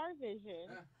calling Char Vision.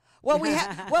 Well,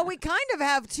 we kind of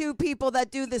have two people that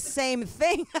do the same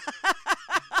thing.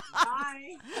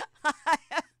 Hi.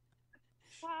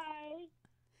 Hi.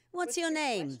 What's your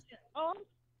name? Oh,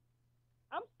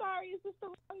 I'm sorry. Is this the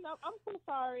wrong number? I'm so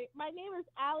sorry. My name is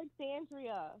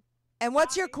Alexandria. And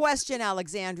what's your question,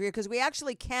 Alexandria? Because we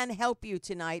actually can help you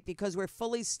tonight, because we're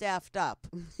fully staffed up.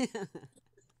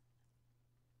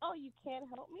 Oh, you can't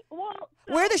help me? Well,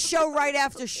 We're the show right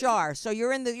after Shar, so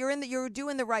you're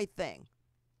doing the right thing.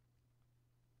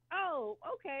 Oh,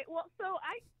 okay. Well, so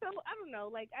I don't know.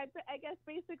 Like, I guess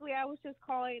basically I was just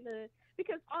calling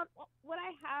because what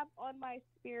I have on my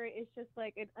spirit is just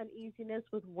like an uneasiness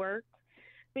with work,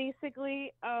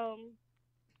 basically.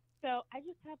 So I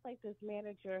just have like this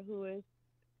manager who is,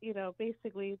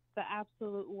 basically the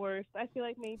absolute worst. I feel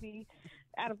like maybe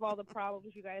out of all the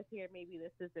problems you guys hear, maybe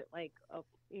this isn't like a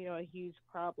huge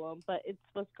problem, but it's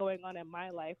what's going on in my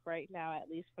life right now, at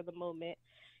least for the moment.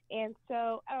 And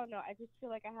so, I don't know, I just feel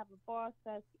like I have a boss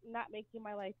that's not making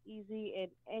my life easy in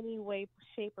any way,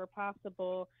 shape, or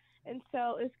possible. And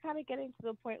so it's kind of getting to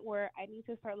the point where I need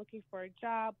to start looking for a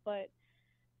job, but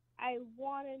I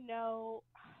want to know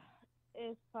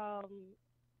if,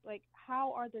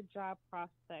 how are the job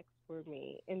prospects for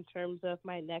me in terms of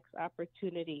my next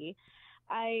opportunity?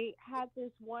 I had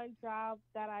this one job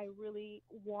that I really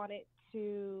wanted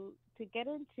to get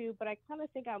into, but I kind of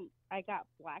think I got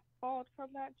blackballed from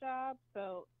that job,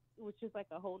 so which is like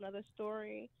a whole nother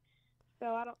story.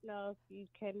 So I don't know if you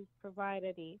can provide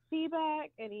any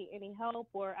feedback, any help,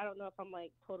 or I don't know if I'm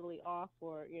like totally off,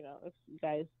 or if you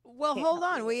guys. Well, can't hold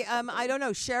help on. me We or I something. don't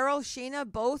know. Cheryl,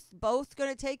 Sheena, both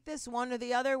going to take this, one or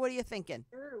the other. What are you thinking?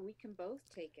 Sure, we can both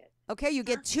take it. Okay, you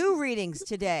get 2 readings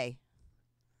today.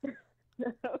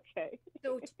 Okay.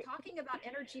 So, talking about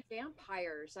energy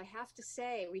vampires, I have to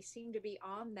say, we seem to be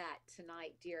on that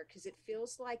tonight, dear, because it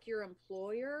feels like your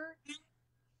employer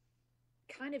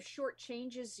kind of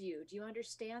shortchanges you. Do you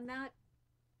understand that?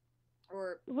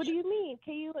 Or, What do you mean?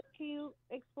 Can you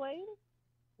explain?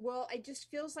 well, it just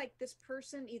feels like this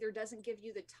person either doesn't give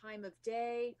you the time of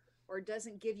day or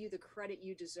doesn't give you the credit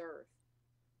you deserve.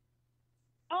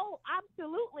 Oh,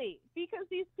 absolutely. Because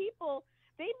these people,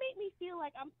 they make me feel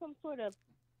like I'm some sort of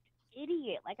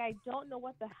idiot. Like I don't know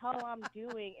what the hell I'm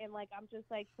doing, and like I'm just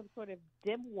like some sort of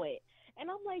dimwit.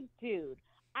 And I'm like, dude,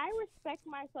 I respect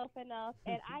myself enough,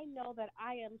 and I know that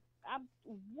I'm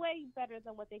way better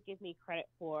than what they give me credit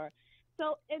for.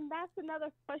 So, and that's another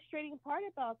frustrating part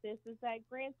about this is that,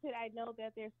 granted, I know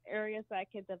that there's areas that I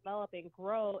can develop and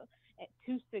grow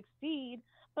to succeed,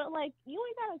 but like you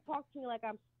ain't gotta talk to me like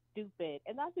I'm stupid,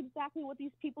 and that's exactly what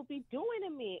these people be doing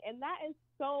to me, and that is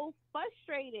so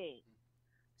frustrating.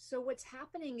 So what's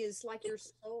happening is like your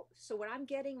soul. So what I'm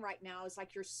getting right now is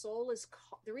like your soul is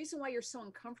the reason why you're so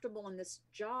uncomfortable in this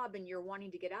job and you're wanting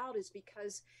to get out is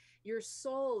because your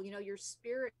soul, your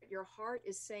spirit, your heart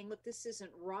is saying, look, this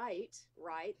isn't right,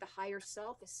 right? The higher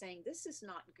self is saying, this is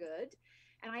not good.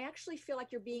 And I actually feel like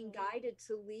you're being guided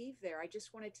to leave there. I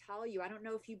just want to tell you, I don't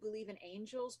know if you believe in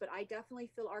angels, but I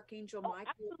definitely feel Archangel Michael,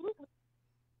 Absolutely.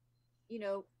 you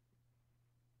know,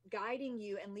 guiding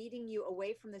you and leading you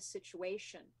away from this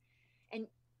situation. And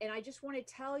and I just want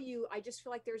to tell you, I just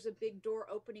feel like there's a big door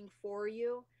opening for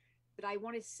you. But I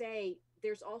want to say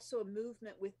there's also a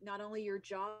movement with not only your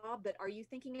job, but are you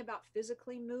thinking about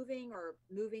physically moving or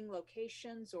moving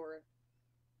locations or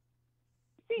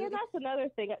See, and moving? that's another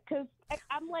thing, because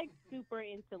I'm like super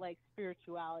into like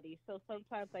spirituality. So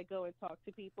sometimes I go and talk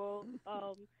to people.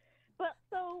 But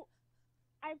so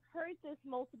I've heard this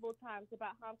multiple times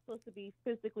about how I'm supposed to be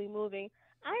physically moving.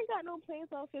 I ain't got no plans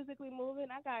on physically moving.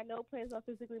 I got no plans on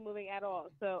physically moving at all.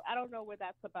 So I don't know what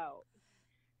that's about.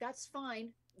 That's fine.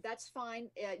 That's fine.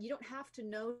 You don't have to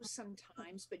know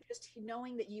sometimes, but just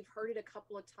knowing that you've heard it a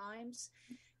couple of times,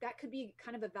 that could be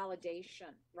kind of a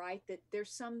validation, right? That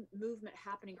there's some movement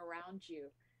happening around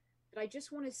you. But I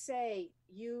just want to say,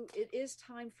 it is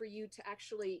time for you to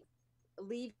actually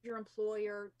leave your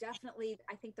employer. Definitely,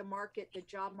 I think the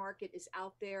job market is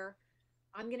out there.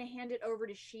 I'm going to hand it over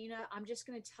to Sheena. I'm just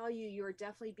going to tell you, you're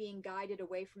definitely being guided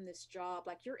away from this job.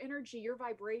 Like your energy, your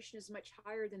vibration is much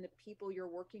higher than the people you're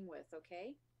working with.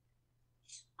 Okay.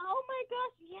 Oh my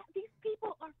gosh, yeah, these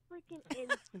people are freaking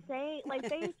insane. Like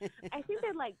I think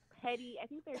they're like petty. I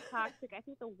think they're toxic. I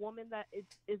think the woman that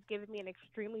is giving me an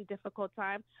extremely difficult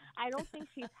time, I don't think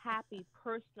she's happy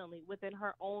personally within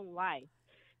her own life.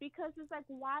 Because it's like,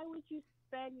 why would you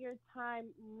spend your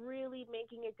time really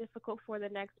making it difficult for the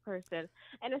next person?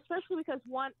 And especially because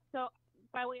so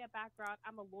by way of background,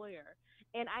 I'm a lawyer,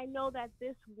 and I know that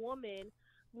this woman,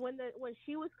 when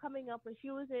she was coming up, when she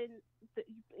was in, the,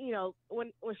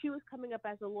 when she was coming up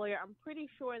as a lawyer, I'm pretty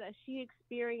sure that she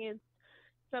experienced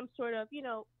some sort of,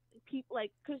 people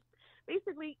like, because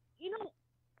basically,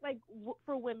 like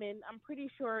for women, I'm pretty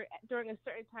sure during a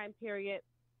certain time period,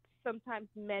 sometimes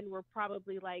men were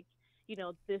probably like,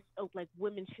 this, like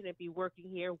women shouldn't be working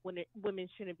here, women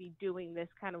shouldn't be doing this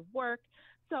kind of work.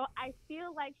 So I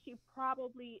feel like she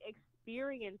probably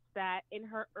experienced that in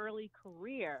her early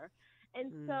career.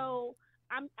 And so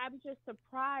I'm just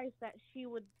surprised that she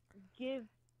would give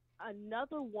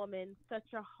another woman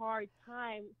such a hard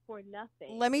time for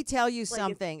nothing. Let me tell you Like,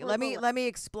 something. Let me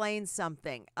explain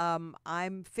something.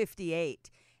 I'm 58.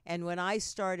 And when I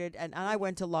started, and I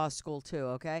went to law school too,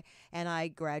 okay? And I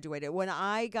graduated. When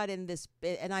I got in this,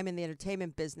 and I'm in the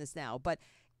entertainment business now, but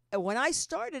when I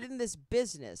started in this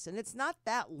business, and it's not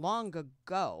that long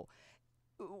ago,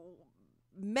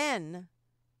 men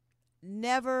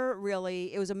never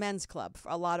really, it was a men's club for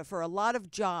a lot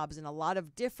of jobs and a lot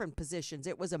of different positions.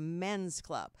 It was a men's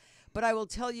club. But I will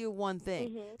tell you one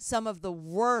thing. Some of the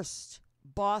worst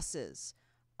bosses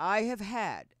I have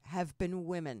had have been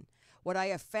women. What I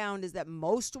have found is that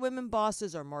most women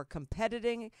bosses are more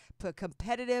competitive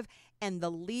and the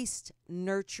least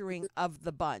nurturing of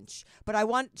the bunch. But I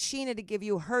want Sheena to give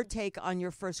you her take on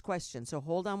your first question. So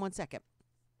hold on one second.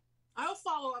 I'll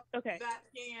follow up Okay. that,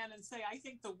 Dan, and say I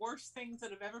think the worst things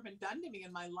that have ever been done to me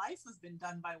in my life has been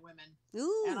done by women.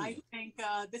 Ooh. And I think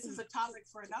this is a topic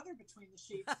for another Between the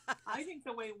Sheets. I think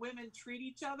the way women treat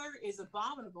each other is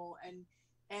abominable.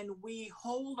 and we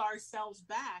hold ourselves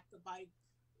back by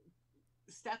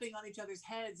stepping on each other's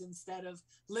heads instead of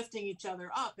lifting each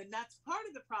other up. And that's part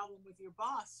of the problem with your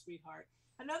boss, sweetheart.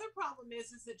 Another problem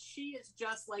is that she is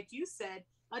just, like you said,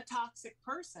 a toxic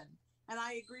person. And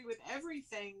I agree with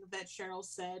everything that Cheryl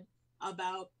said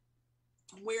about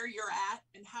where you're at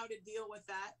and how to deal with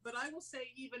that. But I will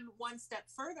say even one step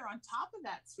further on top of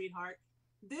that, sweetheart,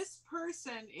 this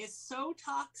person is so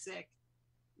toxic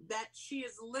that she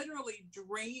is literally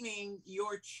draining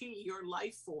your chi, your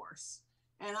life force.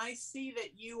 And I see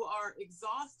that you are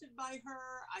exhausted by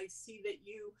her. I see that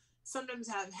you sometimes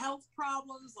have health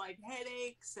problems like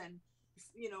headaches and,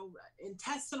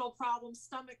 intestinal problems,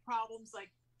 stomach problems. Like,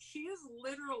 she is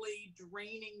literally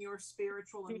draining your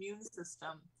spiritual immune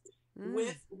system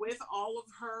with all of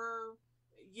her,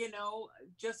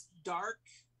 just dark,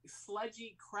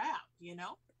 sludgy crap, Yeah,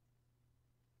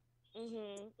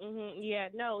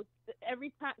 no,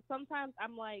 every time, sometimes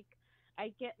I'm like,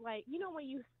 I get like,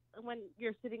 when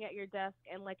you're sitting at your desk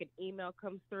and like an email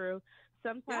comes through,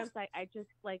 sometimes I just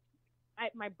like, I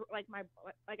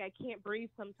can't breathe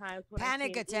sometimes when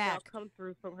Panic I see an attack. email come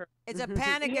through from her. It's a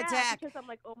panic Yeah, attack. because I'm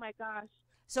like, oh my gosh.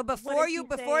 So before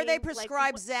they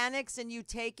prescribe Xanax and you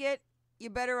take it,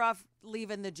 you're better off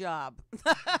leaving the job.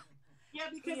 Yeah,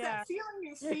 because that feeling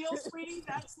you feel, sweetie,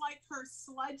 that's like her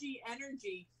sludgy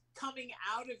energy coming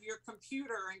out of your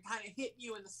computer and kind of hit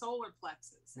you in the solar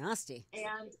plexus. Nasty.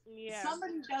 And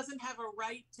somebody doesn't have a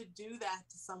right to do that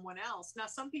to someone else. Now,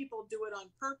 some people do it on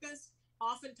purpose.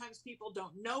 Oftentimes people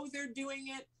don't know they're doing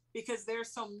it because they're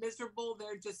so miserable.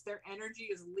 Their energy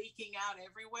is leaking out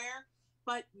everywhere.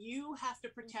 But you have to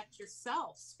protect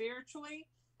yourself spiritually,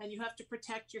 and you have to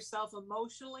protect yourself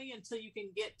emotionally until you can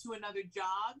get to another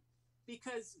job,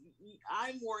 because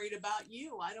I'm worried about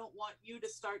you. I don't want you to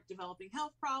start developing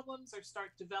health problems or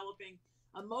start developing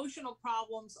emotional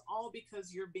problems, all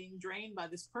because you're being drained by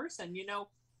this person.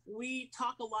 We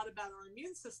talk a lot about our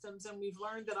immune systems, and we've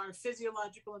learned that our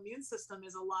physiological immune system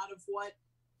is a lot of what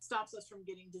stops us from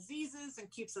getting diseases and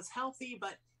keeps us healthy.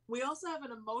 But we also have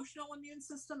an emotional immune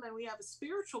system and we have a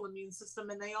spiritual immune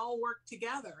system, and they all work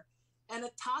together. And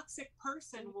a toxic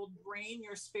person will drain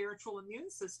your spiritual immune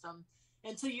system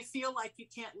until you feel like you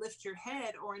can't lift your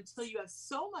head, or until you have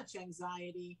so much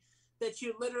anxiety that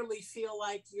you literally feel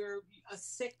like you're a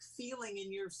sick feeling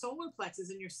in your solar plexus,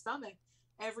 in your stomach,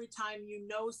 every time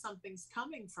something's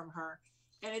coming from her.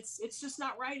 And it's just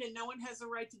not right. And no one has a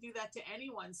right to do that to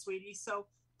anyone, sweetie. So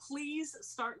please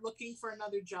start looking for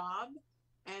another job,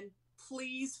 and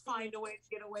please find a way to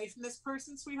get away from this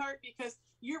person, sweetheart, because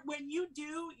when you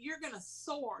do, you're going to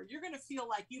soar. You're going to feel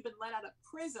like you've been let out of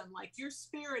prison. Like, your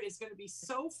spirit is going to be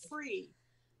so free,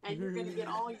 and you're going to get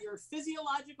all your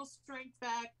physiological strength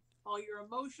back, all your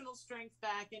emotional strength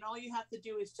back. And all you have to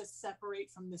do is just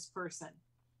separate from this person.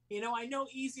 I know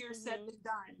easier said than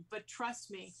done, but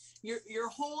trust me, your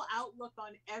whole outlook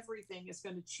on everything is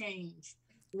going to change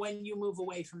when you move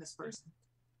away from this person.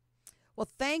 Well,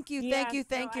 thank you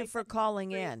for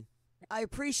calling in. I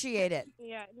appreciate it.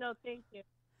 Yeah, no, thank you.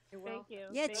 Thank you.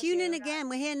 Yeah, Thank tune in you. again.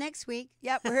 We're here next week.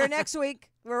 Yep, we're here next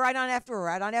week. We're right on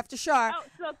after Shar. Oh,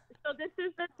 so this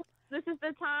is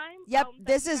the time. Yep,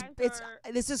 that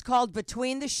this is called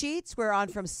Between the Sheets. We're on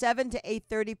from 7 to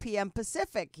 8:30 p.m.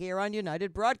 Pacific here on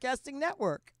United Broadcasting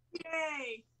Network.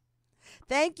 Yay!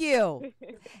 Thank you.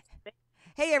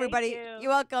 Hey, everybody. Thank you.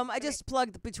 You're welcome. I just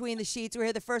plugged Between the Sheets. We're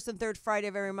here the first and third Friday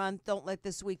of every month. Don't let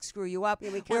this week screw you up.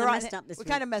 Yeah, we kind of messed up this week. We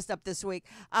kind of messed up this week.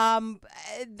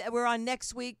 We're on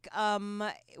next week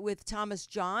with Thomas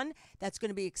John. That's going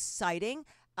to be exciting.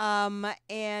 And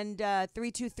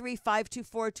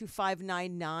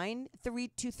 323-524-2599.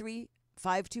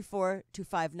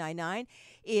 323-524-2599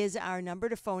 is our number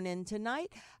to phone in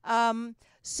tonight.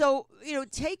 So,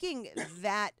 taking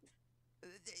that,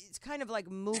 it's kind of like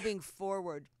moving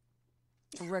forward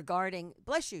regarding,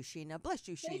 bless you, Sheena. Bless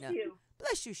you, Sheena. Thank you.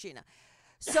 Bless you, Sheena.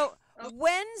 So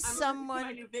when I'm someone,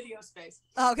 my new video space.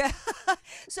 okay.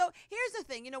 So here's the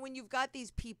thing, when you've got these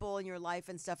people in your life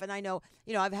and stuff, and I know,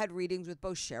 I've had readings with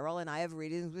both Cheryl and I have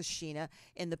readings with Sheena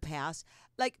in the past.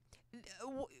 Like,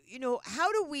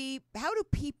 how do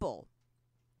people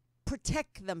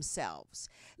protect themselves?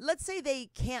 Let's say they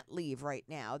can't leave right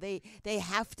now. They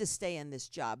have to stay in this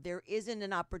job. There isn't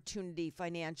an opportunity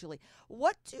financially.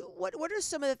 What are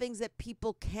some of the things that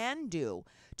people can do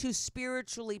to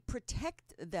spiritually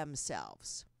protect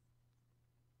themselves?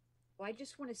 Well, I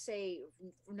just want to say,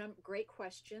 great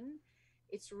question.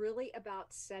 It's really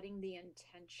about setting the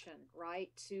intention, right?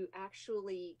 To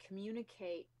actually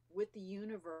communicate with the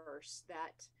universe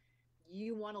that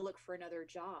you want to look for another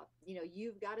job. You know,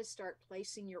 you've got to start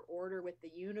placing your order with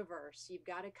the universe. You've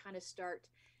got to kind of start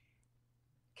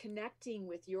connecting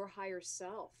with your higher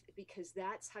self, because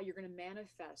that's how you're going to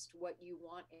manifest what you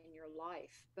want in your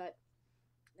life. But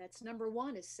that's number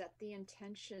one, is set the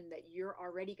intention that you're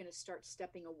already going to start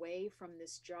stepping away from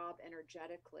this job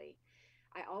energetically.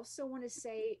 I also want to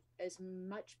say, as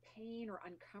much pain or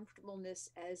uncomfortableness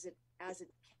as it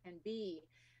can be,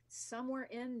 somewhere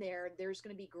in there, there's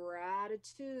going to be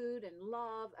gratitude and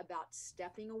love about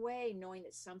stepping away, knowing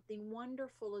that something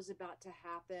wonderful is about to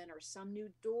happen or some new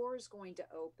door is going to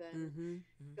open.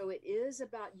 So it is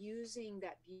about using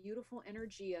that beautiful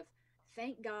energy of,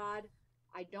 thank God,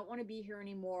 I don't want to be here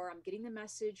anymore. I'm getting the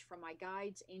message from my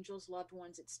guides, angels, loved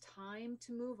ones. It's time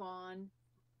to move on.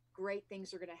 Great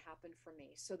things are going to happen for me.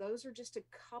 So those are just a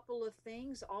couple of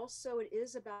things. Also, it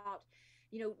is about,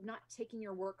 you know, not taking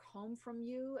your work home from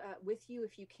you, with you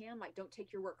if you can. Like, don't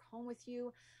take your work home with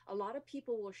you. A lot of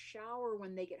people will shower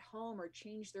when they get home or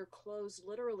change their clothes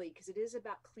literally, because it is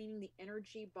about cleaning the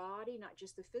energy body, not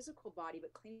just the physical body,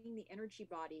 but cleaning the energy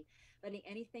body, letting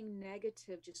anything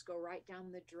negative just go right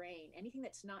down the drain. Anything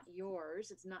that's not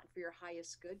yours, it's not for your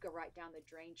highest good, go right down the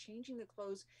drain. Changing the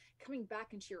clothes, coming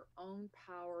back into your own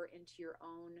power, into your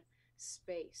own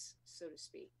space, so to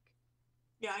speak.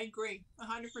 Yeah, I agree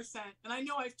 100%. And I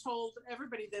know I've told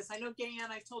everybody this. I know, Gaye,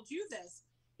 I've told you this.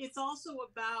 It's also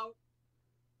about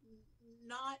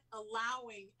not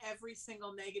allowing every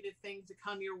single negative thing to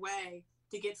come your way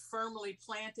to get firmly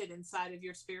planted inside of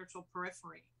your spiritual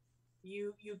periphery.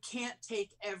 You can't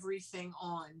take everything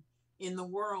on in the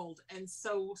world. And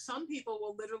so some people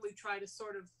will literally try to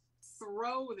sort of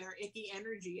throw their icky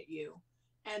energy at you.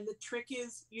 And the trick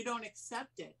is, you don't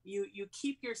accept it. You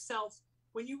keep yourself,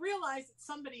 when you realize that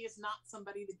somebody is not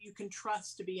somebody that you can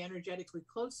trust to be energetically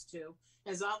close to,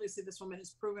 as obviously this woman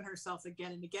has proven herself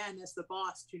again and again as the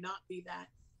boss to not be that,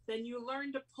 then you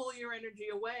learn to pull your energy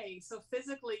away. So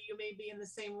physically, you may be in the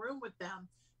same room with them,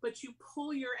 but you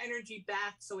pull your energy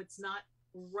back so it's not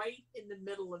right in the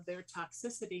middle of their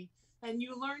toxicity. And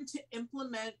you learn to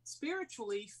implement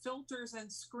spiritually filters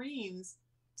and screens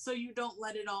so you don't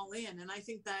let it all in. And I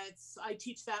think I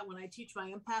teach that when I teach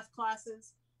my empath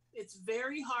classes. It's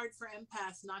very hard for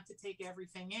empaths not to take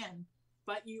everything in,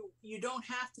 but you don't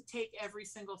have to take every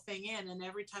single thing in. And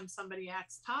every time somebody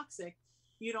acts toxic,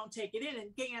 you don't take it in.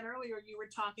 And Gaye, earlier you were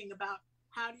talking about,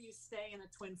 how do you stay in a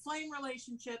twin flame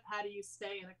relationship? How do you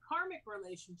stay in a karmic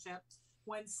relationship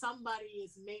when somebody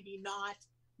is maybe not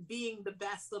being the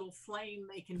best little flame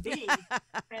they can be?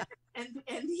 and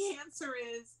the answer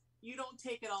is, you don't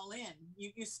take it all in.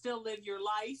 You still live your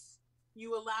life.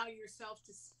 You allow yourself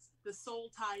to the soul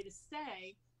tie to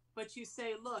stay, but you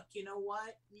say, look, you know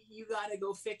what? You got to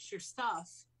go fix your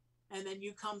stuff. And then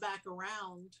you come back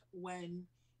around when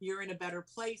you're in a better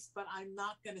place, but I'm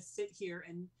not going to sit here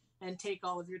and take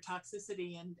all of your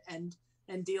toxicity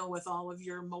and deal with all of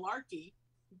your malarkey,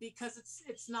 because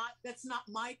that's not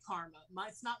my karma.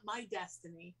 It's not my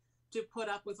destiny to put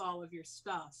up with all of your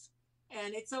stuff.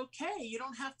 And it's okay. You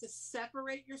don't have to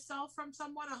separate yourself from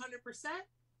someone 100%,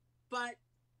 but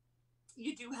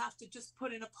you do have to just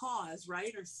put in a pause,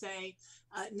 right? Or say,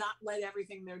 not let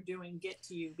everything they're doing get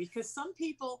to you, because some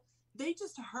people, they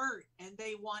just hurt and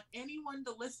they want anyone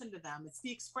to listen to them. It's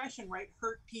the expression, right?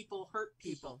 Hurt people hurt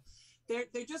people.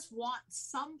 They just want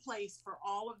some place for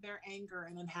all of their anger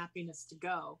and unhappiness to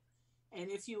go. And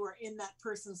if you are in that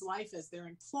person's life as their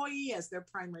employee, as their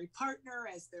primary partner,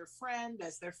 as their friend,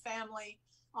 as their family,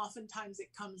 oftentimes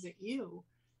it comes at you.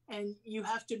 And you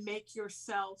have to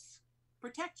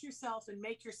protect yourself and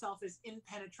make yourself as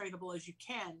impenetrable as you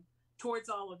can towards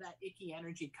all of that icky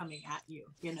energy coming at you,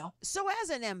 you know? So as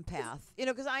an empath, you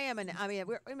know, because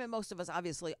most of us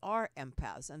obviously are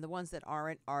empaths, and the ones that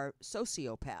aren't are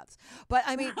sociopaths. But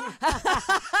I mean,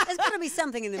 there's got to be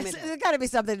something in the middle. There's got to be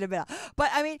something in the middle.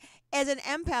 But I mean, as an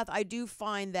empath, I do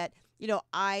find that, you know,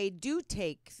 I do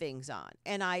take things on,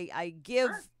 and I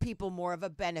give people more of a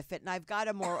benefit, and I've got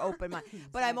a more open mind.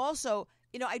 But I'm also,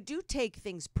 you know, I do take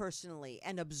things personally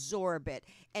and absorb it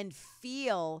and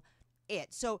feel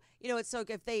it. So, you know, it's like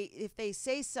if they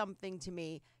say something to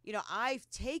me, you know, I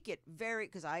take it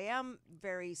because I am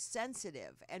very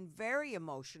sensitive and very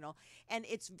emotional, and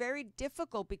it's very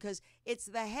difficult because it's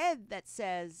the head that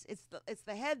says,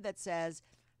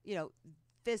 you know,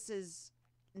 this is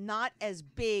not as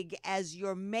big as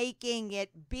you're making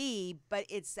it be, but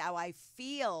it's how I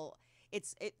feel.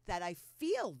 That I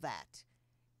feel that.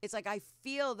 It's like I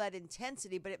feel that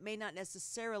intensity, but it may not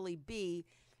necessarily be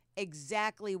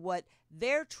exactly what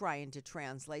they're trying to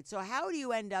translate. So how do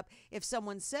you end up, if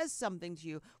someone says something to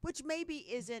you, which maybe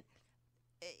isn't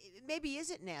maybe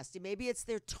isn't nasty. Maybe it's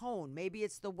their tone. Maybe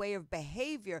it's the way of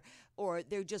behavior, or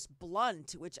they're just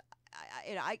blunt. Which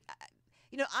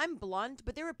I'm blunt,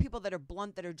 but there are people that are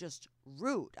blunt that are just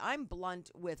rude. I'm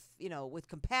blunt with with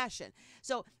compassion.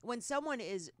 So when someone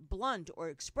is blunt or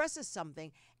expresses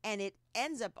something and it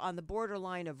ends up on the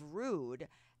borderline of rude,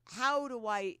 how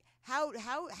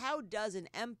does an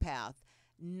empath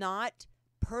not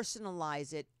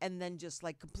personalize it and then just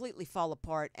like completely fall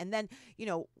apart? And then,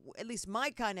 at least my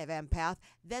kind of empath,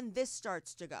 then this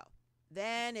starts to go.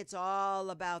 Then it's all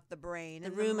about the brain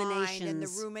and the mind and the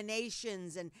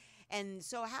ruminations. And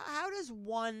so how does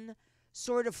one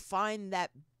sort of find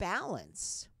that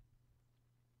balance?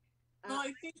 Well,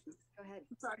 I think. Go ahead.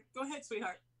 Sorry. Go ahead,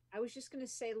 sweetheart. I was just going to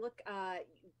say, look,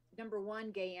 number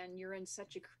one, Gaye, you're in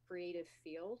such a creative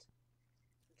field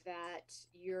that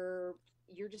you're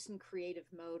just in creative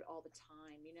mode all the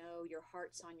time. Your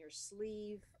heart's on your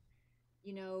sleeve.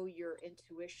 Your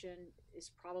intuition is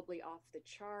probably off the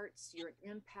charts. You're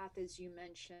an empath, as you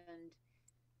mentioned.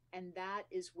 And that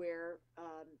is where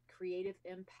creative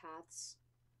empaths,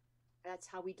 that's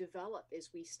how we develop, is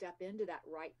we step into that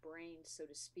right brain, so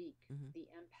to speak. Mm-hmm. The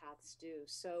empaths do.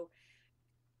 So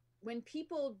when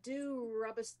people do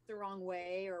rub us the wrong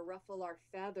way or ruffle our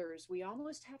feathers, we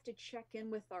almost have to check in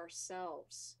with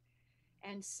ourselves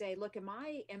and say, look, am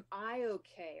I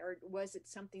okay? Or was it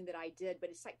something that I did? But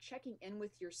it's like checking in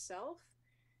with yourself.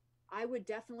 I would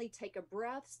definitely take a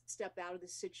breath, step out of the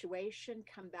situation,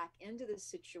 come back into the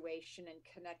situation and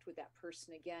connect with that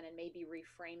person again and maybe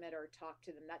reframe it or talk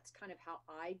to them. That's kind of how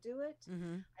I do it.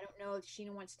 Mm-hmm. I don't know if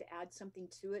Sheena wants to add something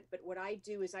to it, but what I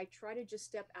do is I try to just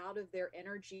step out of their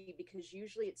energy, because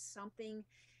usually it's something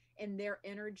in their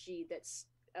energy that's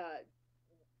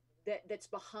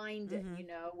behind it,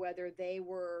 whether they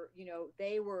were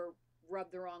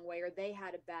rubbed the wrong way or they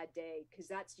had a bad day, because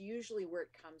that's usually where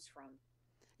it comes from.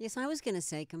 Yes, I was going to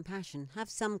say compassion. Have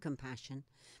some compassion,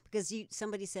 because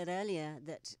somebody said earlier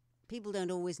that people don't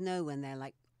always know when they're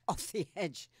like off the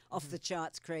edge, off the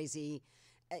charts, crazy,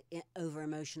 over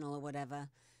emotional or whatever.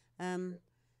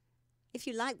 If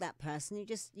you like that person,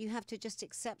 you have to just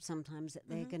accept sometimes that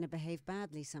they're going to behave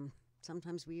badly.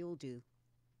 Sometimes we all do.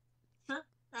 Sure,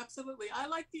 absolutely. I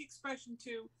like the expression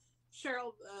too,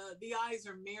 Cheryl. The eyes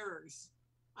are mirrors.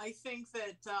 I think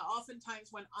that oftentimes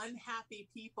when unhappy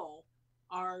people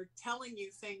are telling you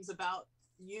things about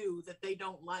you that they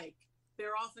don't like,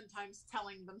 they're oftentimes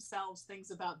telling themselves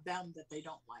things about them that they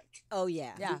don't like. Oh,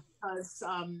 yeah. Yeah. Because,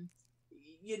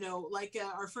 like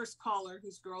our first caller,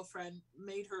 whose girlfriend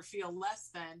made her feel less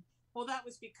than, well, that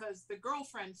was because the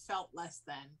girlfriend felt less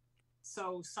than.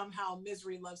 So somehow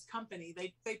misery loves company.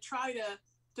 They try to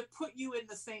put you in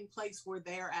the same place where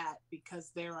they're at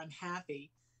because they're unhappy.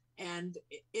 And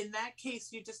in that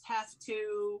case, you just have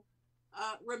to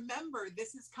remember,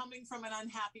 this is coming from an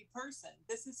unhappy person.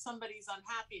 This is somebody's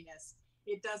unhappiness.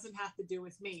 It doesn't have to do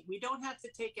with me. We don't have to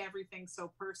take everything so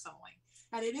personally.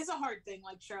 And it is a hard thing,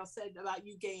 like Cheryl said about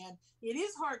you, Gaye. It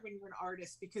is hard when you're an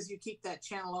artist because you keep that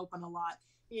channel open a lot.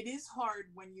 It is hard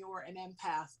when you're an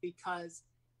empath because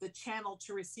the channel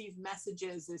to receive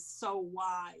messages is so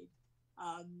wide.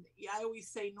 I always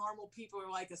say normal people are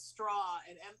like a straw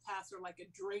and empaths are like a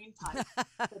drain pipe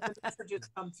that the messages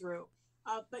come through.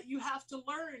 But you have to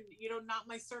learn, not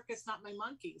my circus, not my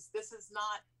monkeys. This is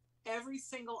not every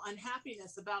single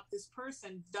unhappiness about this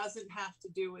person doesn't have to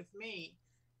do with me.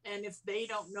 And if they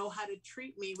don't know how to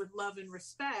treat me with love and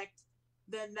respect,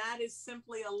 then that is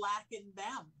simply a lack in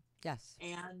them. Yes.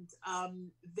 And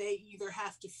they either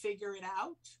have to figure it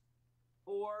out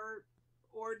or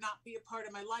not be a part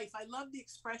of my life. I love the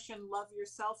expression, love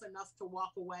yourself enough to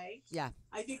walk away. Yeah.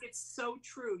 I think it's so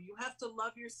true. You have to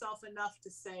love yourself enough to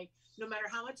say, no matter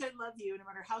how much I love you, no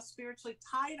matter how spiritually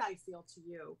tied I feel to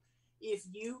you, if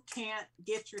you can't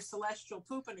get your celestial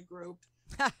poop in a group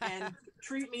and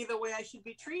treat me the way I should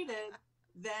be treated,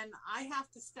 then I have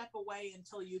to step away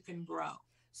until you can grow.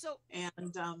 So, and,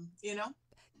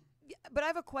 But I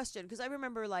have a question, because I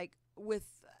remember I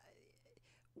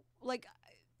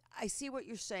see what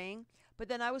you're saying, but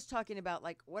then I was talking about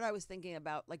what I was thinking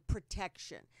about,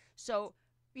 protection. So,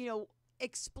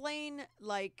 explain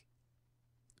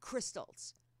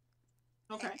crystals.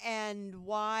 Okay. And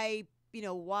why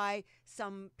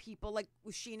some people, like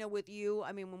with Sheena, with you,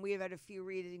 I mean, when we have had a few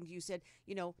readings, you said,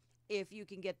 if you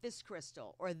can get this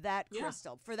crystal or that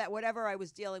crystal for that, whatever I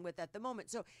was dealing with at the moment.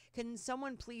 So can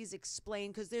someone please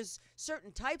explain, because there's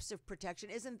certain types of protection.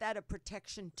 Isn't that a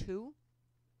protection too?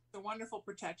 It's a wonderful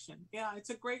protection. Yeah, it's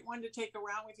a great one to take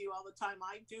around with you all the time.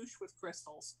 I douche with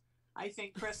crystals. I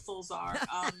think crystals are.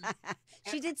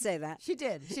 She did say that. She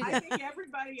did. She I did. think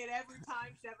everybody at every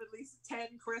time should have at least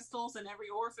 10 crystals in every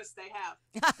orifice they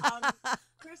have.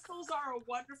 Crystals are a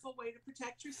wonderful way to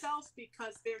protect yourself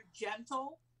because they're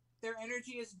gentle. Their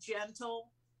energy is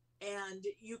gentle, and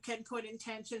you can put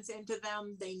intentions into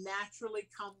them. They naturally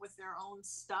come with their own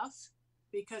stuff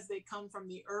because they come from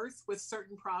the earth with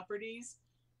certain properties.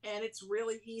 And it's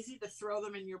really easy to throw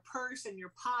them in your purse, in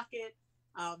your pocket.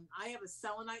 I have a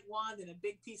selenite wand and a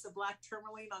big piece of black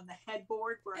tourmaline on the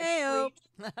headboard where I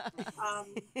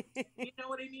sleep. You know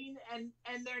what I mean? And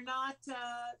they're not,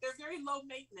 they're very low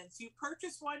maintenance. You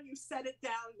purchase one, you set it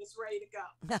down, and it's ready to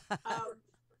go.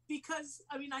 Because,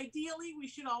 I mean, ideally, we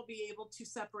should all be able to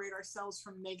separate ourselves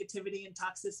from negativity and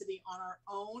toxicity on our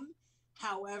own.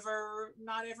 However,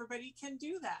 not everybody can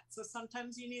do that. So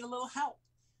sometimes you need a little help.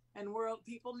 And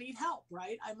people need help,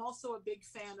 right? I'm also a big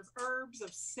fan of herbs,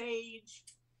 of sage,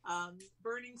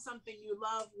 burning something you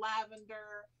love,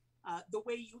 lavender. The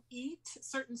way you eat,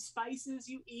 certain spices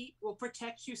you eat will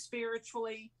protect you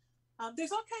spiritually.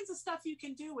 There's all kinds of stuff you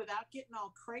can do without getting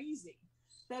all crazy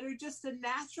that are just a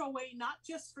natural way, not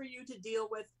just for you to deal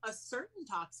with a certain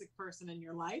toxic person in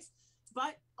your life,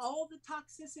 but all the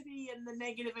toxicity and the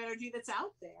negative energy that's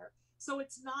out there. So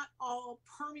it's not all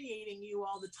permeating you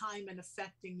all the time and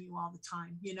affecting you all the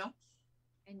time, you know?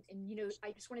 And you know,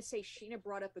 I just want to say Sheena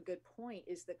brought up a good point,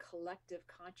 is the collective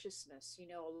consciousness. You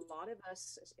know, a lot of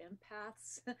us as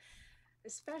empaths,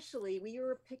 especially, we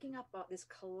are picking up about this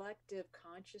collective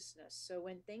consciousness. So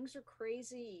when things are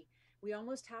crazy, we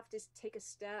almost have to take a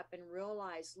step and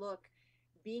realize, look,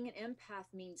 being an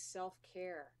empath means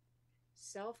self-care.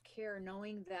 Self-care,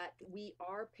 knowing that we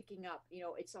are picking up, you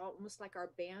know, it's almost like our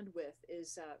bandwidth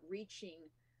is reaching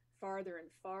farther and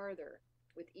farther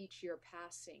with each year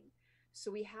passing. So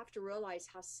we have to realize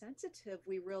how sensitive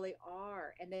we really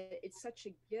are, and that it's such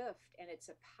a gift and it's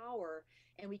a power,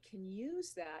 and we can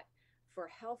use that for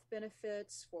health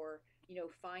benefits, for, you know,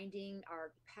 finding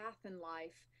our path in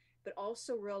life, but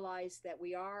also realize that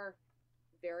we are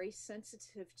very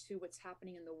sensitive to what's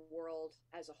happening in the world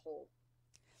as a whole.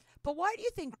 But why do you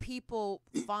think people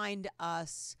find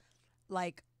us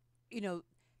like, you know,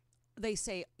 they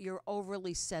say you're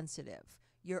overly sensitive,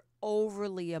 you're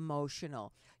overly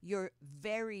emotional, you're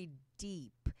very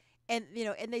deep, and you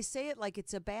know, and they say it like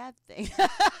it's a bad thing,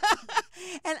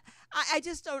 and I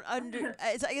just don't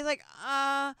It's like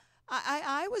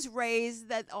I was raised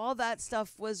that all that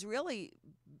stuff was really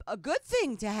a good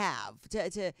thing to have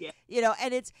to Yeah. you know,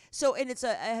 and it's so, and it's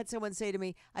I had someone say to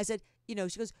me, I said, you know,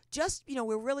 she goes, just, you know,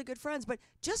 we're really good friends, but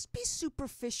just be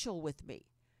superficial with me,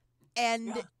 and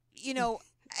Yeah. you know,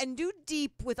 and do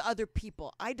deep with other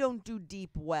people. I don't do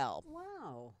deep well.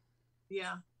 Wow.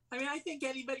 Yeah. I mean, I think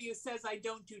anybody who says I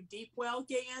don't do deep well,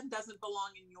 Gayan, doesn't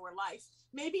belong in your life.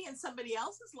 Maybe in somebody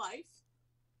else's life,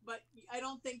 but I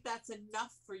don't think that's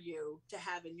enough for you to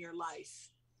have in your life,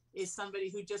 is somebody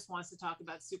who just wants to talk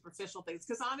about superficial things.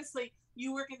 Because honestly,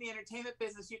 you work in the entertainment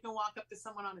business, you can walk up to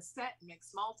someone on a set and make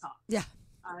small talk. Yeah.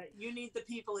 You need the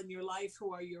people in your life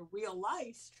who are your real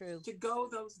life True. to go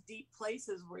those deep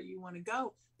places where you want to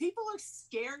go. People are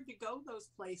scared to go those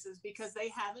places because they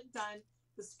haven't done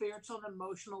the spiritual and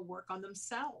emotional work on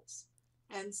themselves.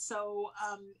 And so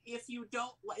if you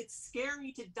don't, it's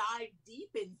scary to dive deep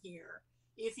in here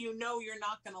if you know you're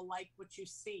not going to like what you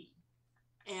see.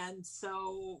 And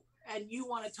so, and you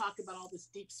want to talk about all this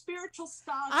deep spiritual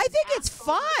stuff. I think and it's ask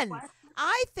all these fun. questions.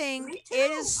 I think Me too.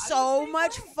 it is I'm the so same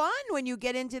much way. fun when you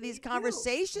get into these Me too.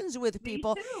 conversations with Me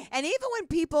people. too. And even when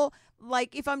people,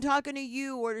 like if I'm talking to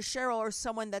you or to Cheryl or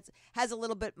someone that has a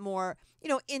little bit more, you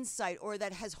know, insight, or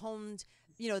that has honed,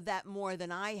 you know, that more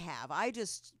than I have. I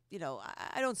just, you know,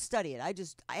 I don't study it.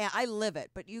 I live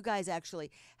it. But you guys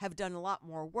actually have done a lot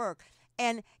more work.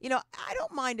 And, you know, I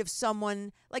don't mind if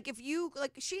someone, like if you,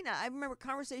 like Sheena, I remember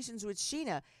conversations with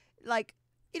Sheena, like,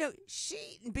 you know,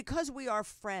 she, because we are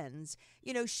friends,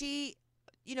 you know, she,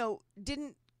 you know,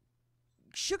 didn't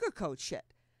sugarcoat shit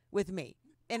with me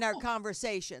in our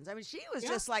conversations. I mean, she was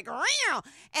just like, "Meow,"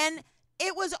 and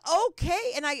it was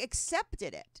okay. And I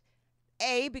accepted it.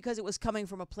 Because it was coming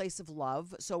from a place of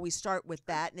love. So we start with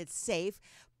that, and it's safe,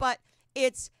 but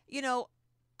it's, you know,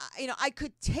 I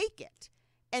could take it.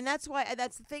 And that's why,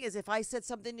 that's the thing, is if I said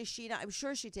something to Sheena, I'm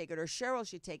sure she'd take it, or Cheryl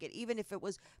should take it, even if it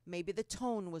was, maybe the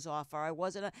tone was off, or I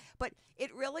wasn't. But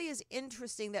it really is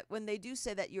interesting that when they do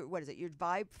say that your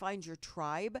vibe finds your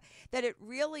tribe, that it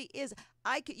really is.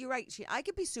 You're right, Sheena, I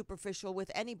could be superficial with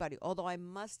anybody, although I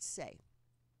must say,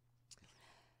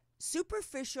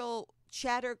 superficial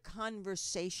chatter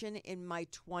conversation in my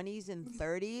 20s and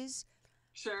 30s,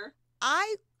 Sure.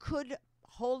 I could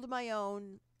hold my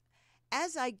own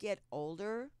as I get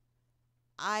older,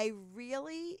 I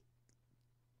really,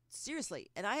 seriously,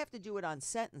 and I have to do it on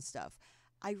set and stuff,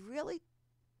 I really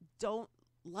don't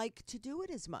like to do it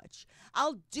as much.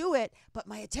 I'll do it, but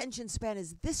my attention span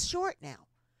is this short now.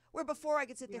 Where before I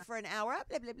could sit there for an hour,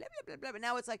 blah, blah, blah, blah, blah, blah, but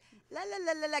now it's like, la, la,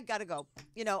 la, la, la, gotta go,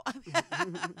 you know.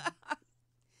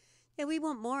 Yeah, we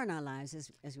want more in our lives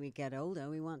as we get older.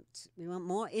 We want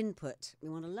more input. We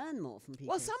want to learn more from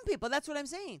people. Well, some people, that's what I'm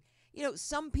saying. You know,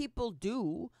 some people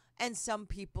do and some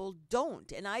people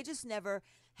don't. And I just never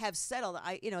have settled.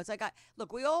 It's like,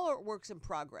 look, we all are works in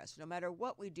progress. No matter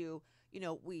what we do, you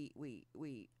know, we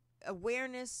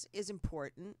awareness is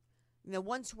important. You know,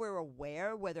 once we're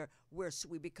aware, whether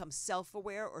we become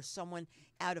self-aware or someone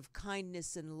out of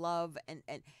kindness and love and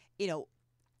you know,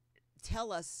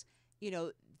 tell us, you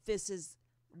know, this is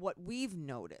what we've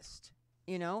noticed,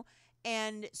 you know?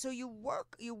 And so you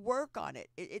work on it.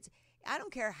 It's I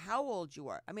don't care how old you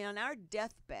are. I mean, on our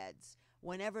deathbeds,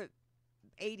 whenever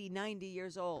 80, 90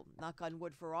 years old, knock on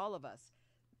wood for all of us,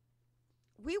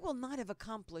 we will not have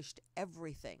accomplished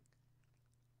everything.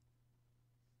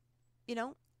 You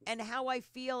know? And how I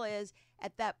feel is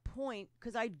at that point,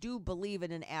 because I do believe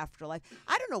in an afterlife.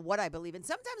 I don't know what I believe in.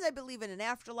 Sometimes I believe in an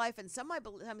afterlife, and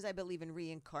sometimes I believe in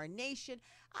reincarnation.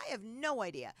 I have no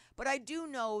idea. But I do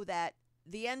know that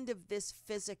the end of this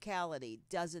physicality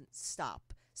doesn't stop.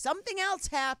 Something else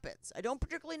happens. I don't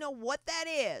particularly know what that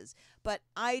is, but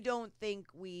I don't think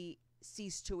we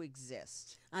cease to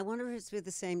exist. I wonder if it's with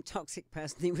the same toxic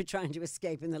person you were trying to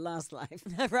escape in the last life.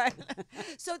 Right.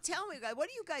 So tell me, guys, what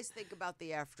do you guys think about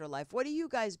the afterlife? What do you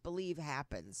guys believe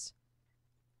happens?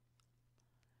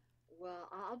 Well,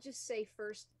 I'll just say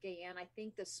first, Gayanne, I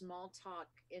think the small talk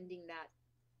ending that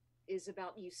is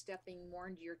about you stepping more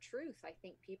into your truth. I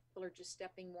think people are just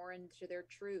stepping more into their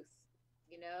truth.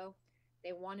 You know,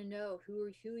 they want to know who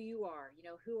you are. You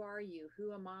know, who are you?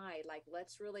 Who am I? Like,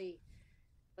 let's really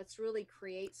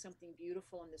create something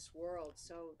beautiful in this world.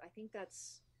 So I think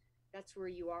that's where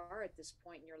you are at this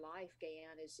point in your life,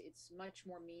 Gayanne. It's much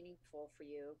more meaningful for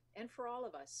you and for all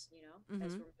of us, you know,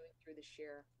 as we're moving through this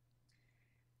year.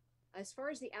 As far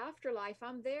as the afterlife,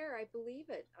 I'm there. I believe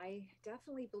it. I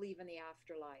definitely believe in the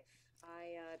afterlife.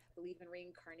 I believe in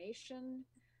reincarnation.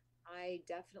 I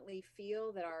definitely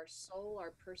feel that our soul,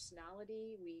 our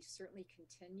personality, we certainly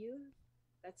continue.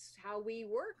 That's how we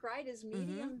work, right? As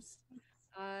mediums.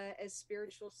 As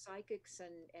spiritual psychics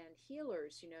and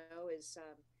healers, you know, as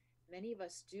many of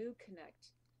us do connect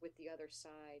with the other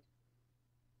side.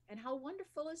 And how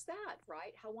wonderful is that,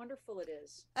 right? How wonderful it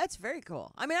is. That's very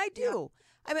cool. I mean, I do.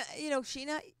 Yeah. I mean, you know,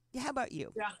 Sheena, how about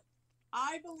you? Yeah.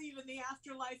 I believe in the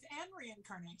afterlife and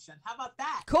reincarnation. How about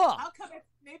that? Cool. How come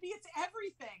maybe it's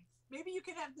everything? Maybe you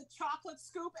can have the chocolate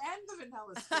scoop and the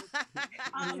vanilla scoop.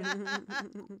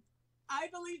 I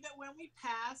believe that when we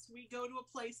pass, we go to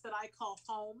a place that I call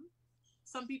home.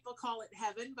 Some people call it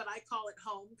heaven, but I call it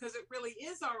home because it really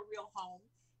is our real home.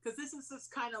 Because this is this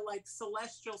kind of like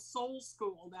celestial soul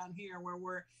school down here where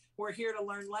we're here to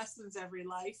learn lessons every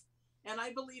life. And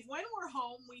I believe when we're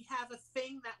home, we have a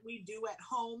thing that we do at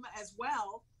home as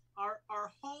well,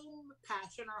 our home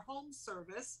passion, our home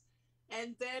service.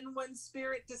 And then when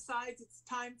Spirit decides it's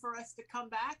time for us to come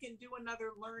back and do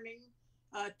another learning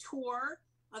tour,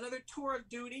 another tour of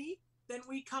duty, then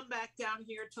we come back down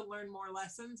here to learn more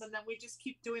lessons. And then we just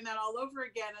keep doing that all over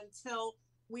again until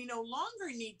we no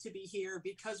longer need to be here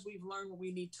because we've learned what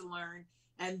we need to learn.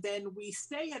 And then we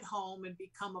stay at home and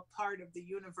become a part of the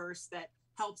universe that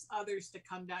helps others to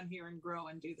come down here and grow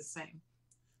and do the same.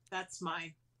 That's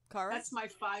my Cara? That's my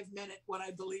 5-minute what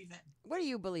I believe in. What do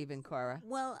you believe in, Cara?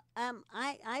 Well,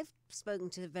 I've spoken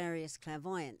to various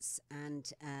clairvoyants,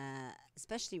 and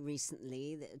especially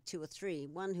recently, 2 or 3.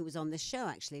 One who was on this show,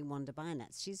 actually, Wanda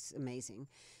Bynetz. She's amazing.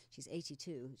 She's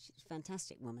 82. She's a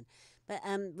fantastic woman. But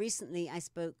recently I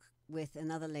spoke with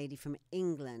another lady from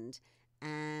England,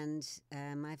 and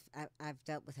I've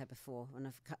dealt with her before on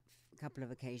a couple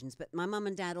of occasions. But my mum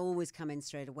and dad always come in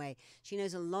straight away. She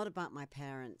knows a lot about my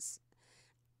parents.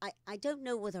 I don't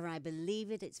know whether I believe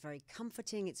it. It's very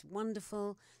comforting. It's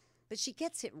wonderful. But she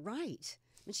gets it right.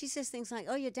 And she says things like,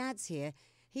 oh, your dad's here.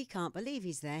 He can't believe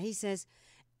he's there. He says,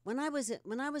 when I was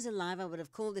alive, I would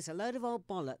have called this a load of old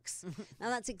bollocks. Now,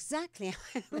 that's exactly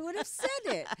how I would have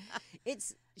said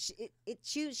it.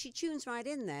 She tunes right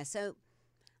in there. So,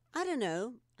 I don't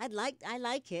know. I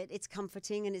like it. It's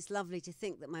comforting, and it's lovely to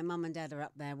think that my mum and dad are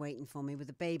up there waiting for me with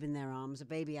a babe in their arms, a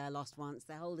baby I lost once.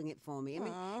 They're holding it for me. I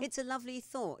mean, it's a lovely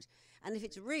thought. And if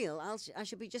it's real, I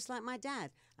should be just like my dad.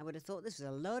 I would have thought this was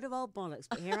a load of old bollocks,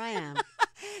 but here I am.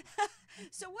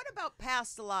 So what about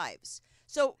past lives?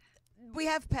 So we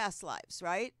have past lives,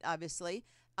 right? Obviously.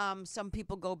 Some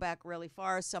people go back really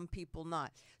far, some people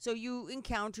not. So you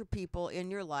encounter people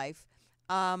in your life,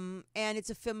 and it's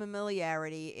a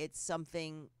familiarity. It's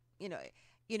something, you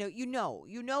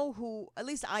know who. At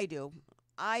least I do.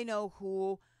 I know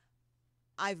who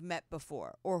I've met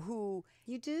before, or who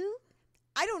You do?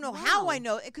 I don't know how I Wow.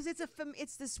 know, because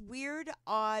it's this weird,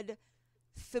 odd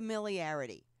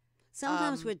familiarity.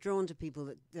 Sometimes we're drawn to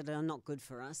people that are not good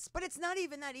for us. But it's not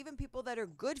even that. Even people that are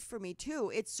good for me too.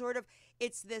 It's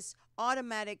this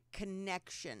automatic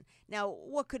connection. Now,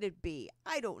 what could it be?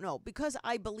 I don't know. Because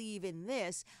I believe in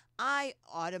this, I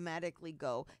automatically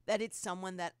go that it's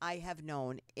someone that I have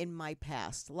known in my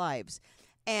past lives.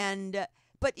 And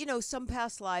but some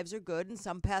past lives are good and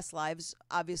some past lives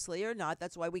obviously are not.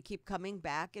 That's why we keep coming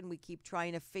back and we keep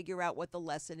trying to figure out what the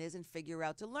lesson is and figure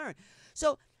out to learn.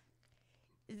 So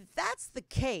that's the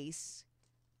case.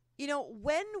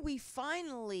 When we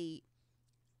finally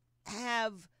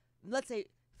have, let's say,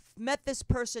 met this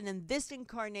person in this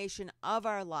incarnation of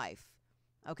our life,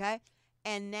 okay?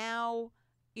 And now,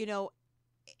 we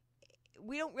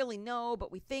don't really know,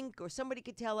 but we think, or somebody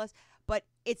could tell us, but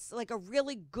it's like a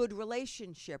really good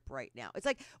relationship right now. It's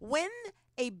like when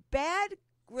a bad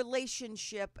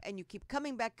relationship and you keep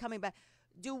coming back,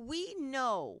 do we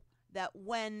know that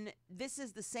when this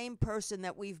is the same person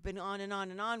that we've been on and on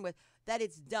and on with, that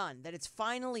it's done, that it's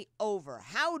finally over?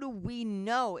 How do we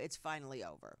know it's finally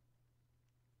over?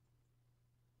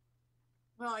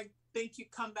 Well, I think you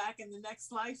come back in the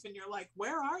next life and you're like,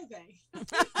 where are they?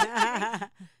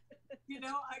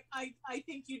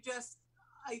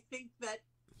 I think that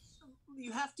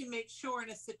you have to make sure in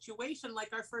a situation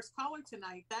like our first caller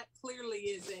tonight, that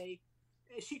clearly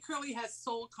she clearly has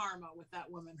soul karma with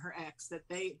that woman, her ex, that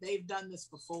they've done this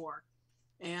before.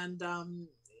 And, and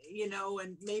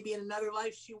maybe in another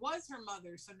life she was her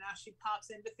mother. So now she pops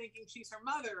into thinking she's her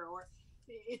mother, or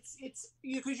it's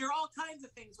because you're all kinds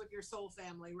of things with your soul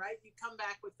family, right? You come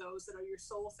back with those that are your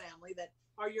soul family, that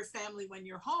are your family when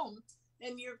you're home.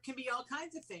 And you can be all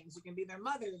kinds of things. You can be their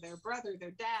mother, their brother,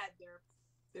 their dad,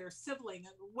 their sibling,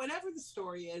 whatever the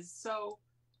story is. So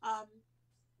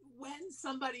when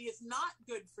somebody is not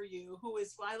good for you, who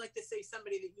is, I like to say,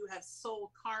 somebody that you have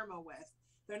soul karma with,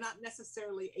 they're not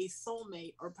necessarily a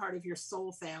soulmate or part of your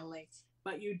soul family,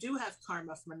 but you do have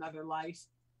karma from another life.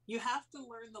 You have to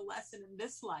learn the lesson in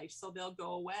this life so they'll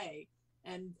go away.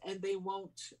 And they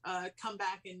won't come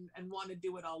back and want to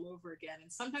do it all over again.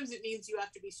 And sometimes it means you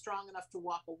have to be strong enough to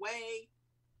walk away.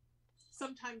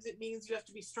 Sometimes it means you have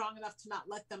to be strong enough to not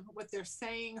let them, what they're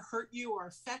saying, hurt you or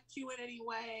affect you in any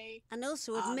way. And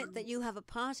also admit that you have a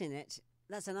part in it.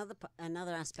 That's another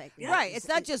aspect. Yeah. Right. It's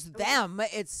not just them.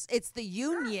 It's the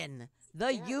union.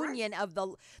 The union of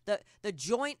the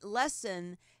joint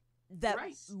lesson that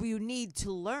we need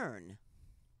to learn.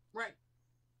 Right.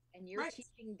 And you're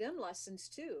teaching them lessons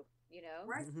too,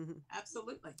 Right.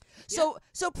 Absolutely. So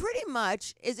pretty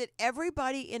much, is it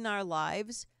everybody in our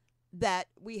lives that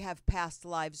we have past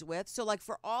lives with? So like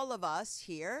for all of us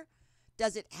here,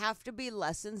 does it have to be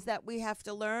lessons that we have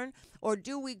to learn? Or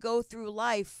do we go through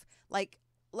life like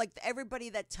everybody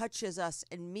that touches us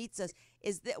and meets us?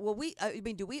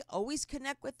 Do we always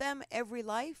connect with them every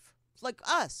life? Like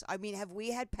us. I mean, have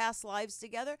we had past lives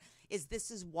together?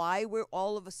 This is why we're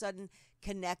all of a sudden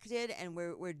connected and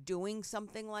we're doing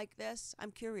something like this?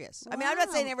 I'm curious. I mean, I'm not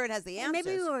saying everyone has the answers.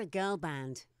 Maybe we were a girl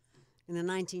band in the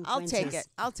 1920s. I'll take it.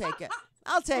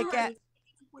 I'll take it.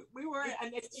 We were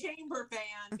in a chamber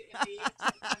band in the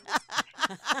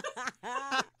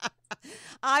 1800s.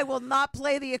 I will not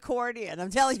play the accordion. I'm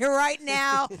telling you right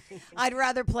now, I'd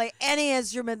rather play any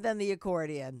instrument than the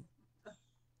accordion.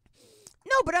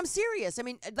 No, but I'm serious. I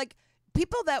mean, like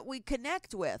people that we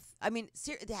connect with. I mean,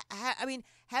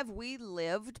 have we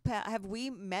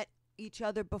met each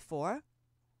other before?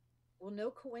 Well,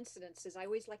 no coincidences. I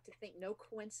always like to think no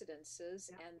coincidences,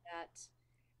 and that,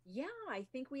 I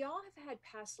think we all have had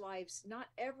past lives. Not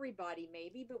everybody,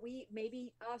 maybe, but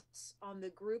maybe us on the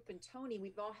group and Tony,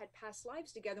 we've all had past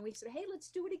lives together. And we said, hey, let's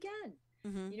do it again.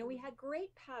 Mm-hmm. We had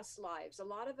great past lives. A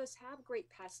lot of us have great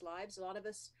past lives. A lot of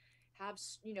us have,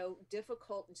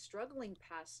 difficult and struggling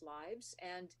past lives.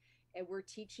 And we're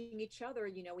teaching each other,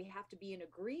 we have to be in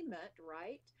agreement,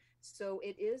 right? So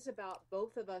it is about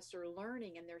both of us are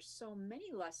learning, and there's so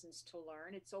many lessons to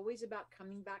learn. It's always about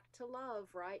coming back to love,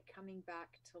 right? Coming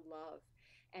back to love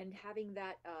and having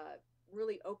that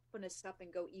really open us up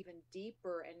and go even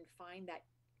deeper and find that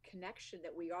connection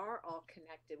that we are all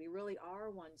connected. We really are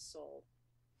one soul.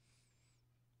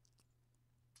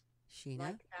 Sheena?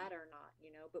 Like that or not,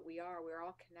 but we're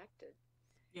all connected.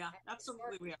 Yeah,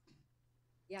 absolutely we are.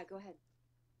 Yeah, go ahead.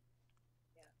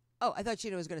 Oh, I thought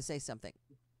Sheena was going to say something.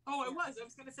 Oh, I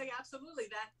was going to say absolutely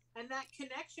that. And that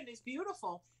connection is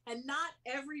beautiful. And not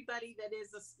everybody that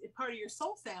is a part of your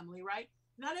soul family, right?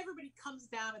 Not everybody comes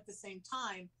down at the same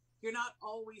time. You're not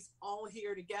always all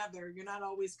here together. You're not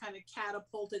always kind of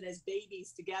catapulted as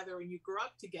babies together and you grow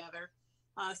up together.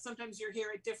 Sometimes you're here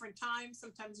at different times.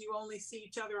 Sometimes you only see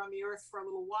each other on the earth for a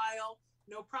little while.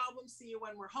 No problem. See you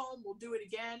when we're home. We'll do it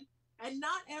again. And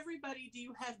not everybody do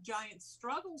you have giant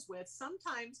struggles with.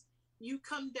 Sometimes you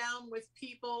come down with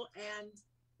people and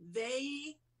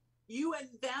you and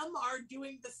them are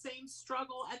doing the same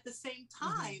struggle at the same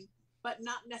time, but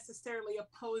not necessarily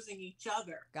opposing each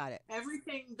other. Got it.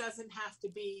 Everything doesn't have to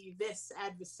be this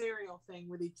adversarial thing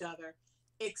with each other,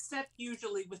 except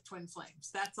usually with twin flames.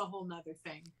 That's a whole nother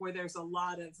thing where there's a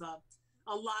lot of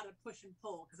push and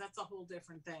pull, because that's a whole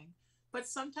different thing. But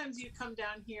sometimes you come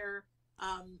down here,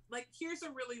 like here's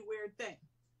a really weird thing.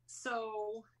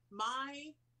 So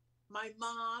my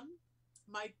mom,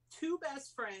 my two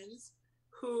best friends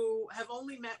who have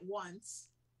only met once,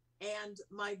 and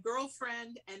my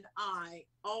girlfriend and I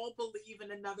all believe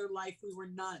in another life we were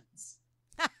nuns.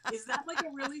 Is that like a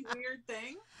really weird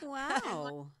thing?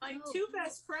 Wow. My two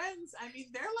best friends, I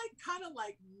mean, they're like kind of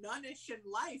like nunnish in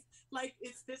life. Like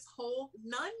it's this whole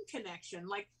nun connection.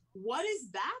 Like, what is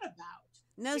that about?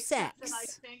 No Except sex. that I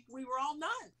think we were all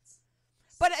nuns.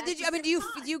 But At did you? the I mean, same do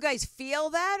time. you guys feel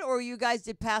that, or you guys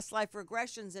did past life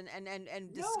regressions and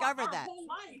discover our that? Whole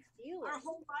life, Feel our it.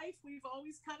 whole life, we've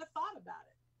always kind of thought about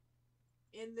it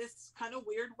in this kind of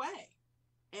weird way.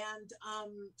 And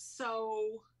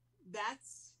so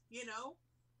that's,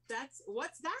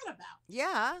 what's that about?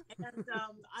 Yeah. And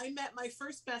I met my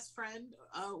first best friend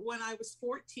when I was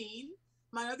 14.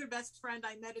 My other best friend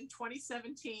I met in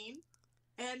 2017.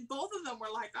 And both of them were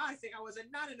like, I think I was a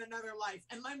nun in another life.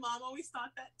 And my mom always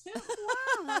thought that too.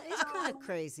 Wow, that is kind So, of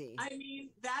crazy. I mean,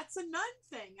 that's a nun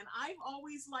thing. And I've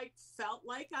always felt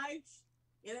like I,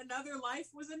 in another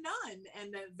life, was a nun,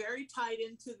 and very tied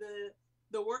into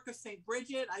the work of St.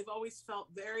 Bridget. I've always felt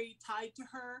very tied to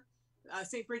her,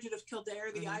 St. Bridget of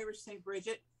Kildare, the Irish St.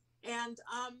 Bridget. And,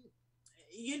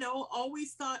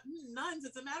 always thought nuns.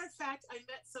 As a matter of fact, I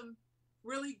met some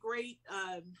really great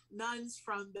nuns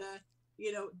from the,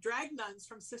 drag nuns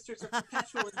from Sisters of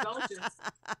Perpetual Indulgence.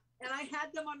 And I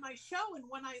had them on my show. And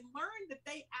when I learned that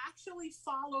they actually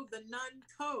follow the nun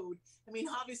code, I mean,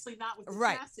 obviously not with the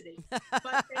Right. chastity,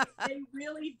 but they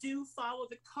really do follow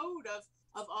the code of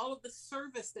all of the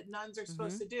service that nuns are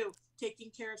supposed to do,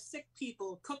 taking care of sick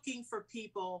people, cooking for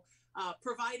people,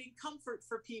 providing comfort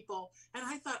for people. And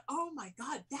I thought, oh my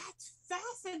God, that's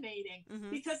fascinating,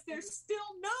 because they're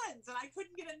still nuns and I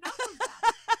couldn't get enough of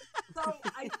that. So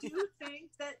I do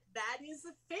think that is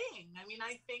a thing. I mean,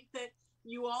 I think that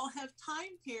you all have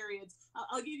time periods.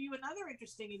 I'll give you another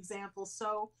interesting example.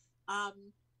 So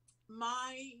when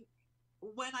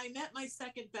I met my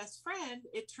second best friend,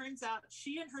 it turns out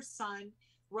she and her son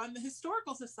run the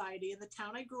historical society in the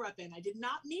town I grew up in. I did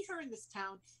not meet her in this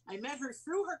town. I met her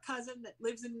through her cousin that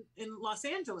lives in Los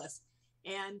Angeles.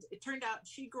 And it turned out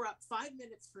she grew up 5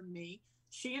 minutes from me.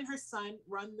 She and her son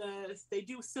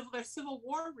they're Civil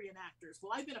War reenactors.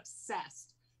 Well, I've been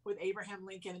obsessed with Abraham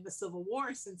Lincoln and the Civil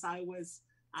War since I was,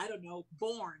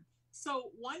 born.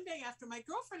 So one day after my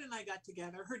girlfriend and I got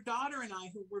together, her daughter and I,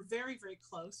 who were very, very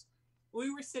close, we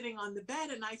were sitting on the bed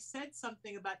and I said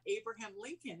something about Abraham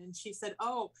Lincoln. And she said,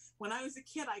 oh, when I was a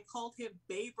kid, I called him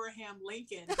Babraham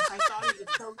Lincoln because I thought he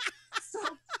was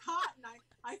so hot. And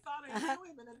I thought I knew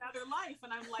him in another life.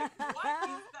 And I'm like, what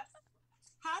is that?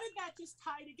 How did that just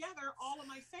tie together all of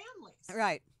my families?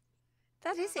 Right.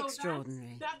 That is So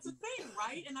extraordinary. That's a thing,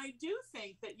 right? And I do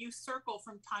think that you circle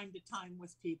from time to time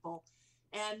with people.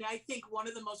 And I think one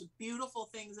of the most beautiful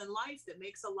things in life that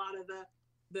makes a lot of the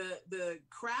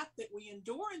crap that we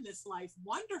endure in this life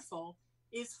wonderful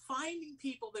is finding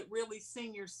people that really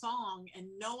sing your song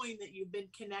and knowing that you've been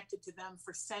connected to them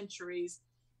for centuries.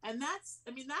 And that's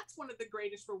one of the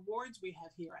greatest rewards we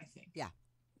have here, I think. Yeah.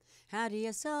 How do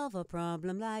you solve a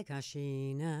problem like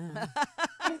Sheena?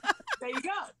 There you go.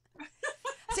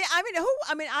 See,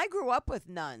 I grew up with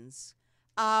nuns.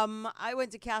 I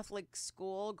went to Catholic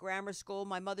school, grammar school.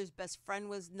 My mother's best friend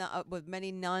was with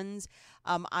many nuns.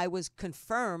 I was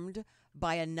confirmed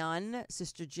by a nun,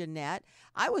 Sister Jeanette.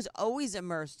 I was always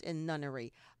immersed in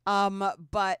nunnery.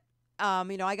 But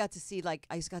I got to see, I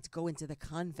just got to go into the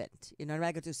convent.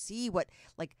 I got to see what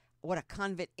a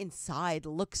convent inside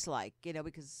looks like.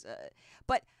 Because,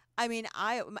 but I mean,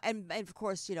 and of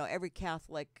course, every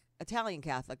Catholic, Italian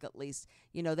Catholic at least,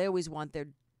 they always want their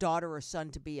daughter or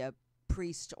son to be a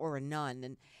priest or a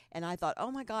nun, and I thought,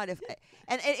 oh my God,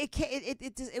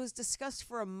 it was discussed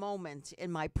for a moment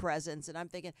in my presence, and I'm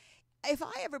thinking, if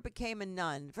I ever became a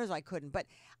nun, first of all, I couldn't, but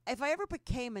if I ever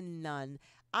became a nun,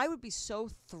 I would be so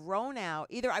thrown out.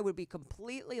 Either I would be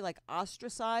completely like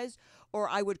ostracized, or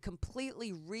I would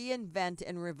completely reinvent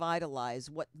and revitalize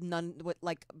what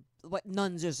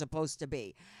nuns are supposed to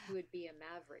be. You would be a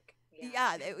maverick.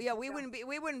 Yeah, we wouldn't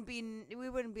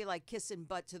be like kissing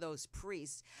butt to those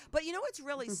priests. But you know what's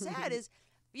really sad is,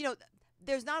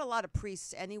 there's not a lot of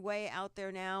priests anyway out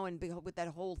there now, and with that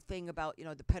whole thing about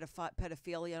the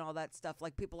pedophilia and all that stuff,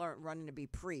 like people aren't running to be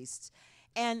priests.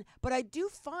 But I do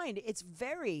find it's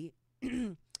very,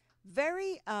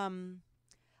 very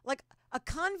like a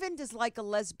convent is like a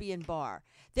lesbian bar.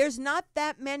 There's not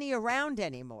that many around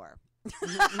anymore.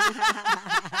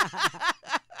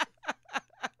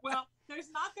 Well,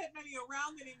 there's not that many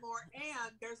around anymore,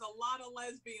 and there's a lot of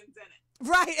lesbians in it.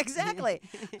 Right, exactly.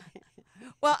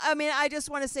 Well, I mean, I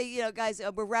just want to say, guys,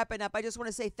 we're wrapping up. I just want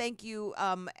to say thank you,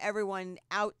 everyone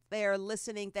out there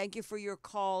listening. Thank you for your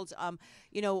calls.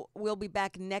 We'll be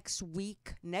back next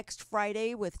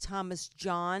Friday with Thomas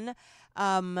John.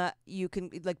 You can,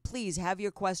 please have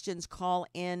your questions, call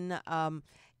in.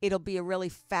 It'll be a really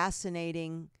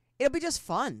fascinating, it'll be just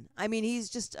fun. I mean, he's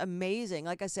just amazing.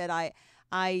 Like I said, I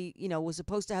was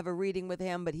supposed to have a reading with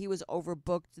him, but he was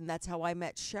overbooked, and that's how I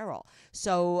met Cheryl.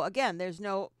 So again,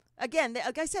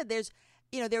 like I said, there's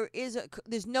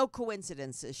no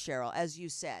coincidences, Cheryl, as you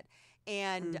said.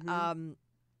 And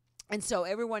so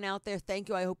everyone out there, thank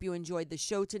you. I hope you enjoyed the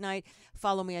show tonight.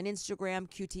 Follow me on Instagram,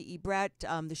 QTE Brett.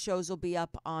 The shows will be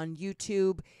up on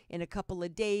YouTube in a couple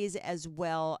of days, as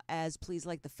well as please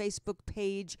like the Facebook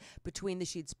page, Between the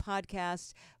Sheets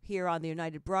Podcast, here on the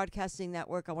United Broadcasting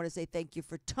Network. I want to say thank you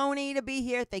for Tony to be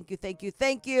here. Thank you, thank you,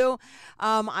 thank you.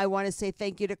 I want to say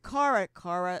thank you to Cara.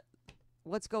 Cara,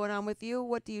 what's going on with you?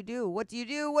 What do you do? What do you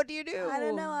do? What do you do? I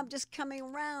don't know. I'm just coming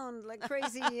around like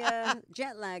crazy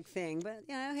jet lag thing. But,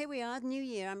 here we are, New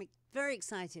Year. I'm very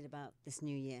excited about this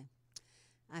new year.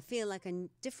 I feel like a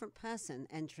different person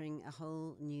entering a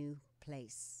whole new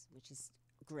place, which is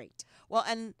great. Well,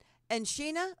 and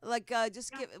Sheena,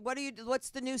 what's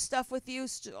the new stuff with you?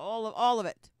 All of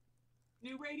it.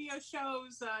 New radio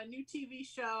shows, new TV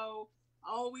show.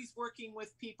 Always working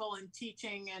with people and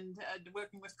teaching and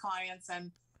working with clients,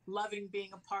 and loving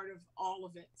being a part of all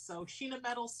of it. So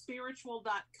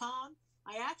SheenaMetalSpiritual.com.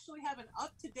 I actually have an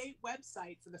up-to-date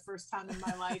website for the first time in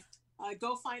my life.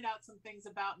 Go find out some things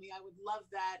about me. I would love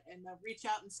that, and reach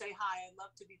out and say hi. I'd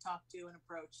love to be talked to and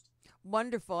approached.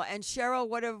 Wonderful. And Cheryl,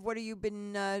 what have you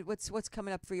been? What's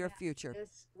coming up for your future?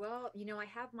 Well, I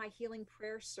have my healing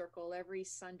prayer circle every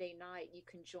Sunday night. You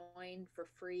can join for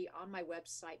free on my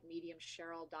website,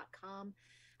 mediumcheryl.com.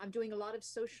 I'm doing a lot of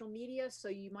social media, so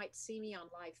you might see me on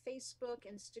live Facebook,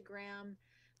 Instagram,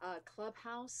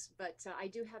 Clubhouse. But I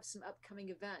do have some upcoming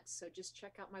events, so just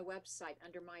check out my website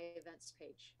under my events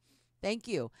page. Thank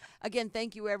you. Again,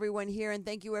 thank you everyone here, and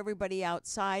thank you everybody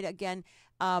outside. Again,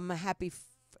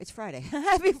 it's Friday.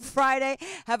 Happy Friday.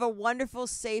 Have a wonderful,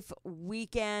 safe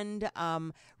weekend.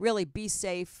 Really be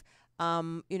safe.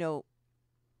 Do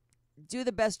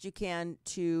the best you can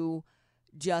to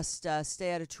just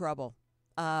stay out of trouble,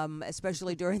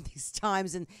 especially during these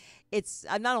times. And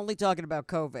I'm not only talking about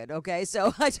COVID, okay?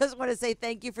 So I just want to say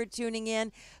thank you for tuning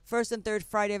in. First and third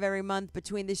Friday of every month,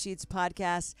 Between the Sheets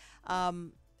podcast.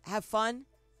 Have fun.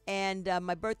 And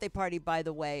my birthday party, by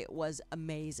the way, was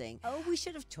amazing. Oh, we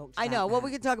should have talked about I know. that. Well, we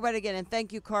can talk about it again. And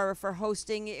thank you, Cara, for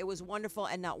hosting. It was wonderful,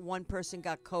 and not one person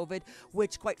got COVID,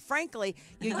 which, quite frankly,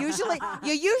 you usually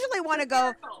want to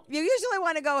go. You usually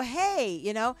want to go,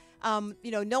 hey, no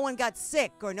one got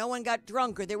sick, or no one got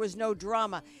drunk, or there was no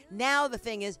drama. Now the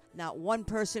thing is, not one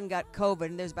person got COVID,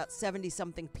 and there's about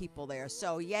 70-something people there.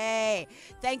 So, yay.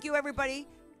 Thank you, everybody.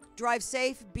 Drive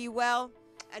safe. Be well.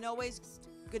 And always,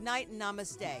 good night and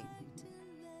namaste.